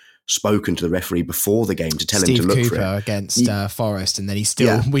actually spoken to the referee before the game to tell him to look for it. Steve Cooper against Forest, and then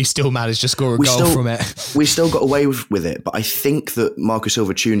we still managed to score a goal from it. We still got away with it, but I think that Marco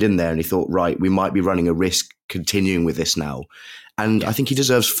Silva tuned in there and he thought, right, we might be running a risk continuing with this now. And I think he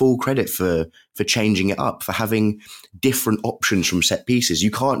deserves full credit for changing it up, for having different options from set pieces.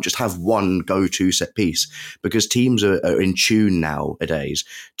 You can't just have one go-to set piece, because teams are in tune nowadays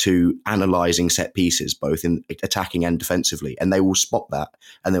to analysing set pieces, both in attacking and defensively, and they will spot that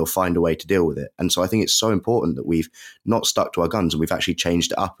and they'll find a way to deal with it. And so I think it's so important that we've not stuck to our guns and we've actually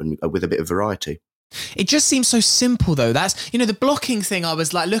changed it up and with a bit of variety. It just seems so simple, though. That's, the blocking thing, I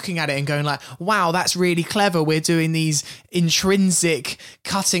was like looking at it and going like, wow, that's really clever. We're doing these intrinsic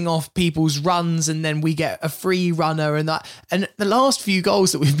cutting off people's runs, and then we get a free runner and that. And the last few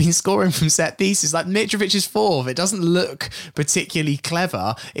goals that we've been scoring from set pieces, like Mitrovic's fourth, it doesn't look particularly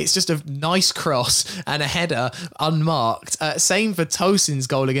clever. It's just a nice cross and a header unmarked. Same for Tosin's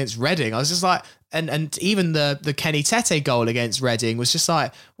goal against Reading. I was just like, And even the Kenny Tete goal against Reading was just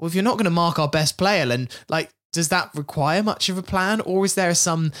like, well, if you're not going to mark our best player, then like, does that require much of a plan, or is there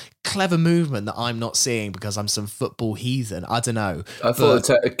some clever movement that I'm not seeing because I'm some football heathen? I don't know. I thought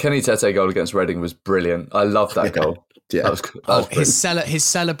the Kenny Tete goal against Reading was brilliant. I love that goal. Yeah, his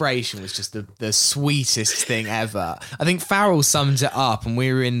celebration was just the sweetest thing ever. I think Farrell summed it up, and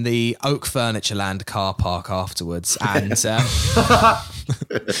we were in the Oak Furnitureland car park afterwards, and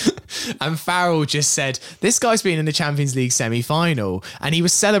and Farrell just said, this guy's been in the Champions League semi-final, and he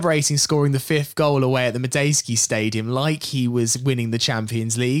was celebrating scoring the fifth goal away at the Medeski Stadium like he was winning the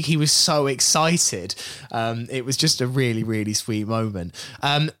Champions League. He was so excited. It was just a really, really sweet moment.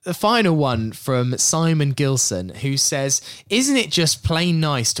 The final one from Simon Gilson, who says, isn't it just plain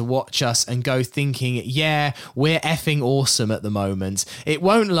nice to watch us and go thinking, yeah, we're effing awesome at the moment. It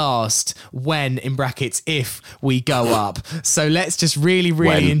won't last when, in brackets, if we go up. So let's just really,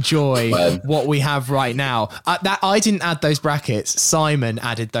 really enjoy enjoy what we have right now. That I didn't add those brackets. Simon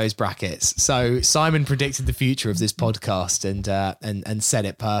added those brackets. So Simon predicted the future of this podcast and said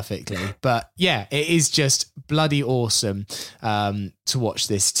it perfectly. But yeah, it is just bloody awesome to watch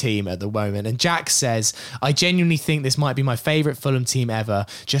this team at the moment. And Jack says, I genuinely think this might be my favourite Fulham team ever,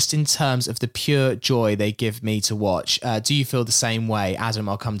 just in terms of the pure joy they give me to watch. Do you feel the same way? Adam,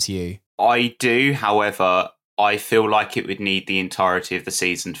 I'll come to you. I do, however, I feel like it would need the entirety of the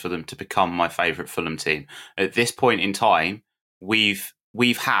season for them to become my favourite Fulham team. At this point in time, we've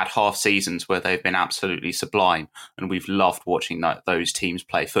had half seasons where they've been absolutely sublime, and we've loved watching those teams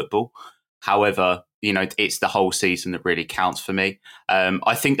play football. However, it's the whole season that really counts for me.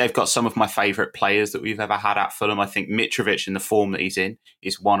 I think they've got some of my favourite players that we've ever had at Fulham. I think Mitrovic, in the form that he's in,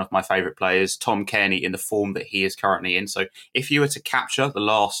 is one of my favourite players. Tom Cairney, in the form that he is currently in. So if you were to capture the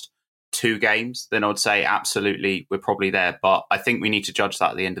last 2 games, then I would say absolutely we're probably there. But I think we need to judge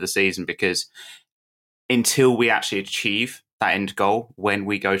that at the end of the season, because until we actually achieve that end goal when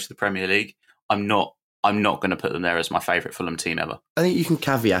we go to the Premier League, I'm not going to put them there as my favourite Fulham team ever. I think you can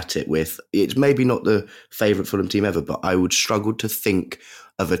caveat it with, it's maybe not the favourite Fulham team ever, but I would struggle to think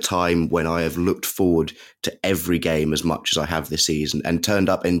of a time when I have looked forward to every game as much as I have this season and turned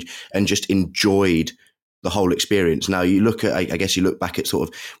up and just enjoyed the whole experience. Now, you look at, I guess you look back at sort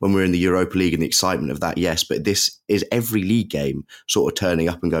of when we were in the Europa League and the excitement of that, yes, but this is every league game sort of turning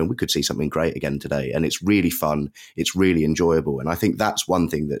up and going, we could see something great again today. And it's really fun. It's really enjoyable. And I think that's one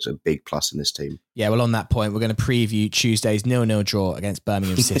thing that's a big plus in this team. Yeah, well, on that point, we're going to preview Tuesday's 0-0 draw against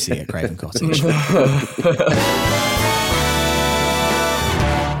Birmingham City at Craven Cottage.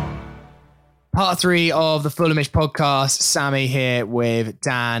 Part 3 of the Fulhamish podcast. Sammy here with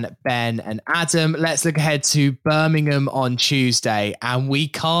Dan, Ben and Adam. Let's look ahead to Birmingham on Tuesday. And we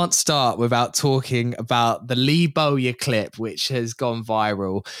can't start without talking about the Lee Bowyer clip, which has gone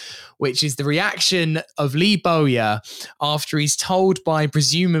viral, which is the reaction of Lee Bowyer after he's told by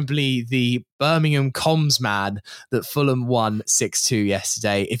presumably the Birmingham comms man that Fulham won 6-2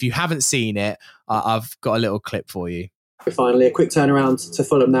 yesterday. If you haven't seen it, I've got a little clip for you. Finally, a quick turnaround to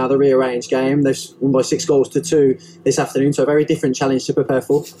Fulham now, the rearranged game. They've won by 6-2 this afternoon, so a very different challenge to prepare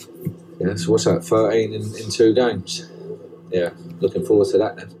for. Yeah, so what's that, 13 in 2 games? Yeah, looking forward to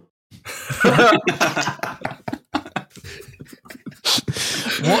that then.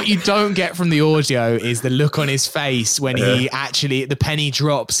 What you don't get from the audio is the look on his face when he actually, the penny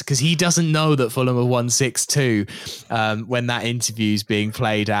drops, because he doesn't know that Fulham have won 6-2 when that interview's being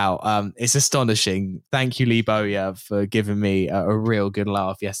played out. It's astonishing. Thank you, Lee Bowyer, for giving me a real good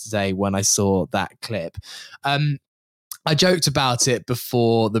laugh yesterday when I saw that clip. I joked about it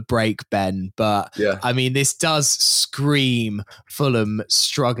before the break, Ben, but yeah. I mean, this does scream Fulham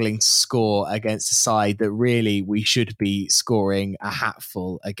struggling to score against a side that really we should be scoring a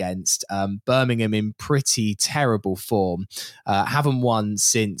hatful against. Birmingham in pretty terrible form, haven't won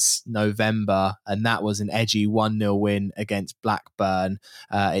since November, and that was an edgy 1-0 win against Blackburn.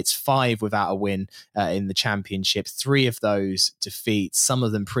 It's 5 without a win in the Championship, 3 of those defeats, some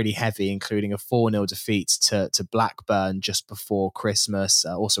of them pretty heavy, including a 4-0 defeat to Blackburn just before Christmas,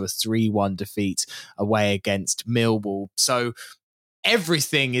 also a 3-1 defeat away against Millwall. So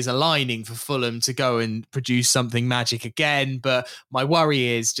everything is aligning for Fulham to go and produce something magic again. But my worry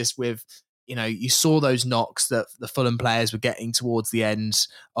is just with, you saw those knocks that the Fulham players were getting towards the end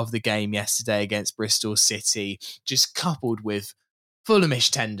of the game yesterday against Bristol City, just coupled with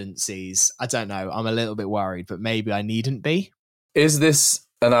Fulhamish tendencies. I don't know. I'm a little bit worried, but maybe I needn't be. Is this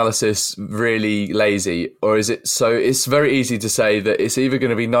analysis really lazy, or is it so? It's very easy to say that it's either going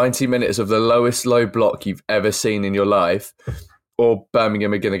to be 90 minutes of the lowest low block you've ever seen in your life, or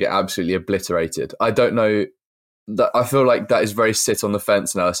Birmingham are going to get absolutely obliterated. I don't know. I feel like that is very sit on the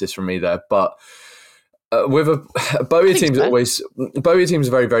fence analysis from me there, but with a Bowyer team's Bowyer teams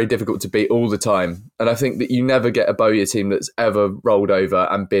are very, very difficult to beat all the time, and I think that you never get a Bowyer team that's ever rolled over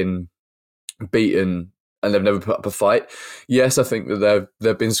and been beaten and they've never put up a fight. Yes, I think that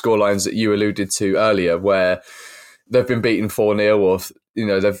there have been scorelines that you alluded to earlier where they've been beaten 4-0 or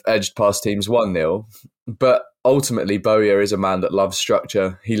they've edged past teams 1-0. But ultimately, Bowyer is a man that loves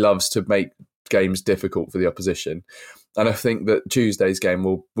structure. He loves to make games difficult for the opposition. And I think that Tuesday's game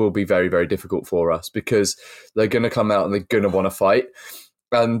will be very, very difficult for us because they're going to come out and they're going to want to fight.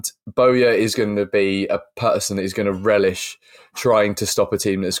 And Bowyer is going to be a person that is going to relish trying to stop a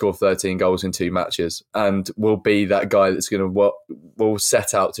team that scored 13 goals in 2 matches, and will be that guy that's going to will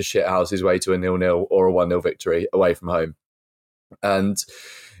set out to shithouse his way to a 0-0 or a 1-0 victory away from home. And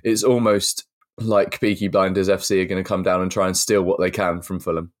it's almost like Peaky Blinders FC are going to come down and try and steal what they can from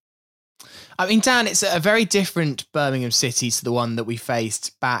Fulham. I mean, Dan, it's a very different Birmingham City to the one that we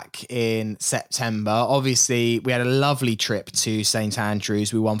faced back in September. Obviously, we had a lovely trip to St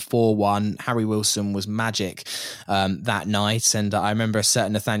Andrews. We won 4-1. Harry Wilson was magic that night. And I remember a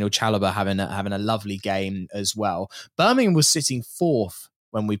certain Nathaniel Chalobah having a lovely game as well. Birmingham was sitting fourth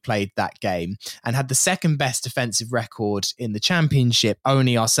when we played that game and had the second best defensive record in the Championship.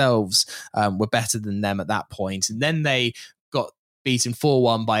 Only ourselves were better than them at that point. And then they got beaten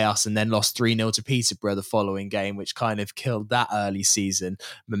 4-1 by us and then lost 3-0 to Peterborough the following game, which kind of killed that early season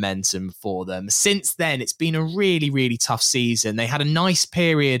momentum for them. Since then, it's been a really, really tough season. They had a nice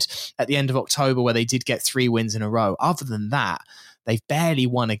period at the end of October where they did get 3 wins in a row. Other than that, they've barely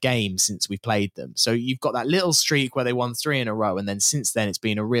won a game since we played them. So you've got that little streak where they won 3 in a row. And then since then, it's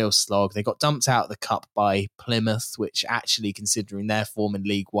been a real slog. They got dumped out of the cup by Plymouth, which actually, considering their form in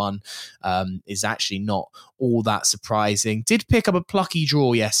League One, is actually not all that surprising. Did pick up a plucky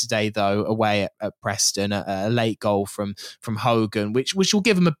draw yesterday, though, away at Preston, a late goal from Hogan, which will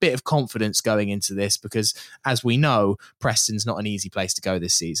give them a bit of confidence going into this because, as we know, Preston's not an easy place to go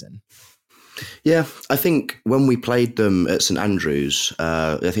this season. Yeah, I think when we played them at St Andrews,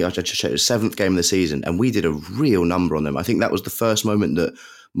 I think I just checked, it was 7th game of the season, and we did a real number on them. I think that was the first moment that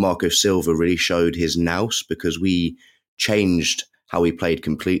Marco Silva really showed his nous because we changed how we played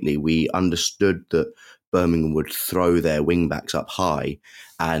completely. We understood that Birmingham would throw their wing-backs up high,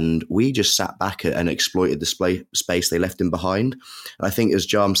 and we just sat back and exploited the space they left in behind. And I think, as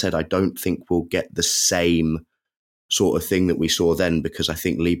Jarm said, I don't think we'll get the same sort of thing that we saw then, because I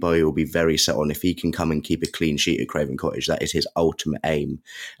think Lee Bowyer will be very set on if he can come and keep a clean sheet at Craven Cottage. That is his ultimate aim.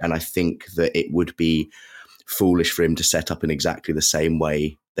 And I think that it would be foolish for him to set up in exactly the same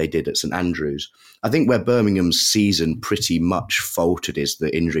way they did at St Andrews. I think where Birmingham's season pretty much faltered is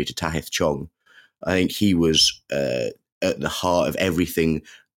the injury to Tahith Chong. I think he was at the heart of everything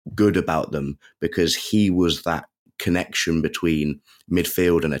good about them because he was that connection between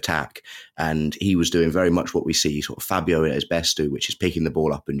midfield and attack, and he was doing very much what we see sort of Fabio at his best do, which is picking the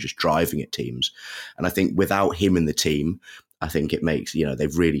ball up and just driving at teams. And I think without him in the team, I think it makes,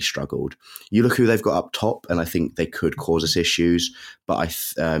 they've really struggled. You look who they've got up top, and I think they could cause us issues. But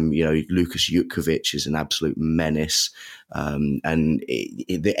Lukas Jutkovic is an absolute menace.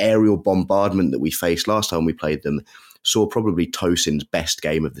 The aerial bombardment that we faced last time we played them saw probably Tosin's best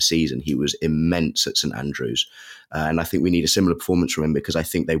game of the season. He was immense at St Andrews. And I think we need a similar performance from him because I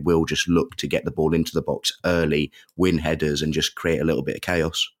think they will just look to get the ball into the box early, win headers, and just create a little bit of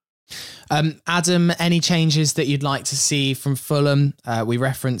chaos. Adam, any changes that you'd like to see from Fulham? We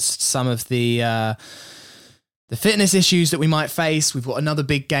referenced some of the fitness issues that we might face. We've got another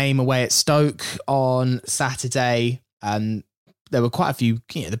big game away at Stoke on Saturday. There were quite a few,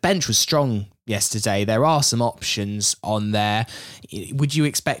 the bench was strong yesterday. There are some options on there. Would you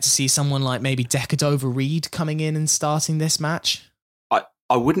expect to see someone like maybe Decordova-Reid coming in and starting this match?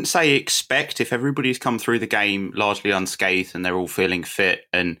 I wouldn't say expect. If everybody's come through the game largely unscathed and they're all feeling fit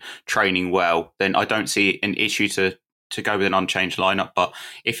and training well, then I don't see an issue to go with an unchanged lineup. But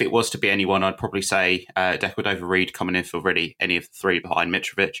if it was to be anyone, I'd probably say Decordova-Reid coming in for really any of the 3 behind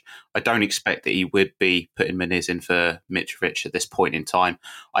Mitrovic. I don't expect that he would be putting Muniz in for Mitrovic at this point in time.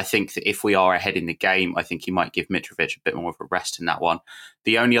 I think that if we are ahead in the game, I think he might give Mitrovic a bit more of a rest in that one.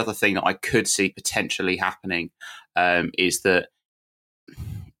 The only other thing that I could see potentially happening is that,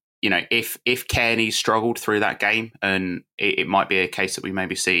 if Kearney struggled through that game, and it might be a case that we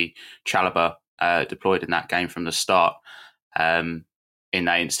maybe see Chalobah deployed in that game from the start in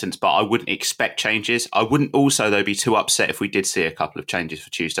that instance. But I wouldn't expect changes. I wouldn't also, though, be too upset if we did see a couple of changes for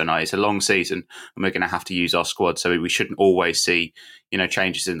Tuesday night. It's a long season and we're going to have to use our squad, so we shouldn't always see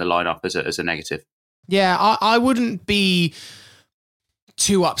changes in the lineup as a negative. Yeah, I wouldn't be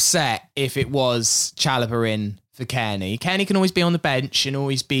too upset if it was Chalobah in for Kearney. Kearney can always be on the bench and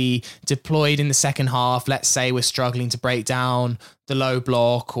always be deployed in the second half. Let's say we're struggling to break down the low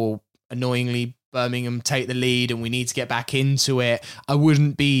block, or annoyingly Birmingham take the lead and we need to get back into it. I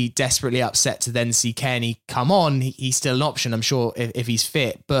wouldn't be desperately upset to then see Kearney come on. He's still an option, I'm sure, if he's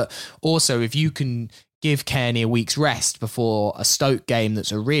fit. But also, if you can give Kearney a week's rest before a Stoke game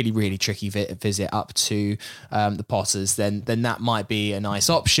that's a really, really tricky visit up to the Potters, then that might be a nice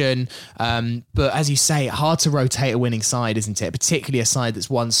option. But as you say, hard to rotate a winning side, isn't it? Particularly a side that's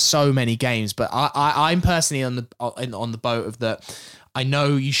won so many games. But I'm personally on the boat of that. I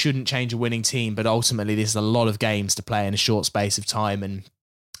know you shouldn't change a winning team, but ultimately there's a lot of games to play in a short space of time, and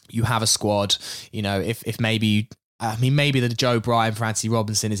you have a squad. If maybe the Joe Bryan for Anthony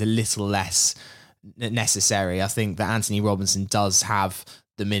Robinson is a little less necessary. I think that Anthony Robinson does have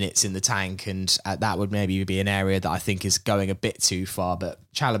the minutes in the tank, and that would maybe be an area that I think is going a bit too far. But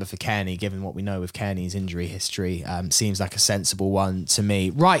Chalobah for Kearney, given what we know with Kearney's injury history, seems like a sensible one to me.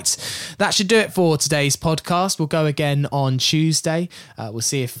 Right, that should do it for today's podcast. We'll go again on Tuesday. We'll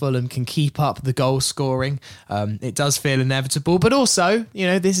see if Fulham can keep up the goal scoring. It does feel inevitable, but also,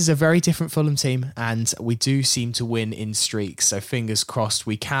 this is a very different Fulham team, and we do seem to win in streaks. So fingers crossed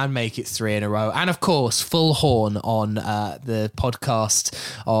we can make it 3 in a row. And of course, full horn on the podcast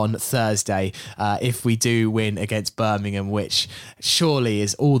on Thursday if we do win against Birmingham, which surely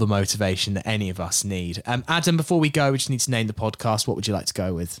is all the motivation that any of us need. Adam, before we go, we just need to name the podcast. What would you like to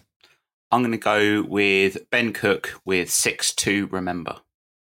go with? I'm going to go with Ben Cook with 6-2 Remember.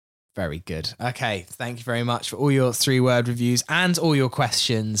 Very good. Okay, thank you very much for all your 3-word reviews and all your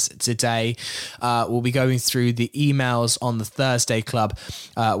questions today. We'll be going through the emails on the Thursday Club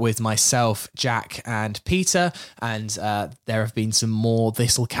with myself, Jack and Peter, and there have been some more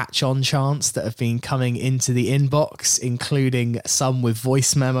this'll catch on chants that have been coming into the inbox, including some with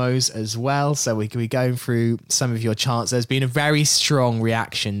voice memos as well. So we can be going through some of your chants. There's been a very strong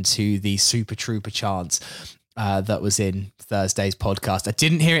reaction to the Super Trooper chant that was in Thursday's podcast. I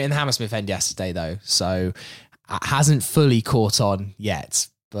didn't hear it in the Hammersmith end yesterday, though, so it hasn't fully caught on yet.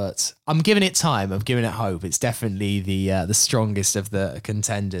 But I'm giving it time. I'm giving it hope. It's definitely the strongest of the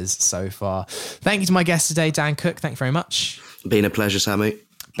contenders so far. Thank you to my guest today, Dan Cook. Thank you very much. Been a pleasure, Sammy.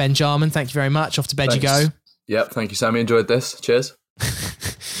 Ben Jarman, thank you very much. Off to bed Thanks. you go. Yep, thank you, Sammy. Enjoyed this. Cheers.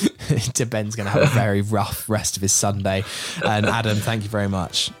 Ben's going to have a very rough rest of his Sunday. And Adam, thank you very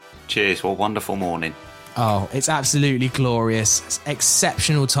much. Cheers. What a wonderful morning. Oh, it's absolutely glorious. It's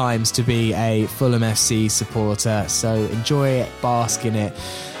exceptional times to be a Fulham FC supporter. So enjoy it, bask in it,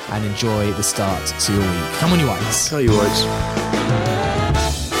 and enjoy the start to your week. Come on, you Whites. How are you, Whites?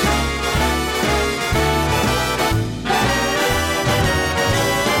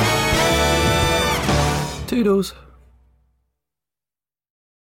 Toodles.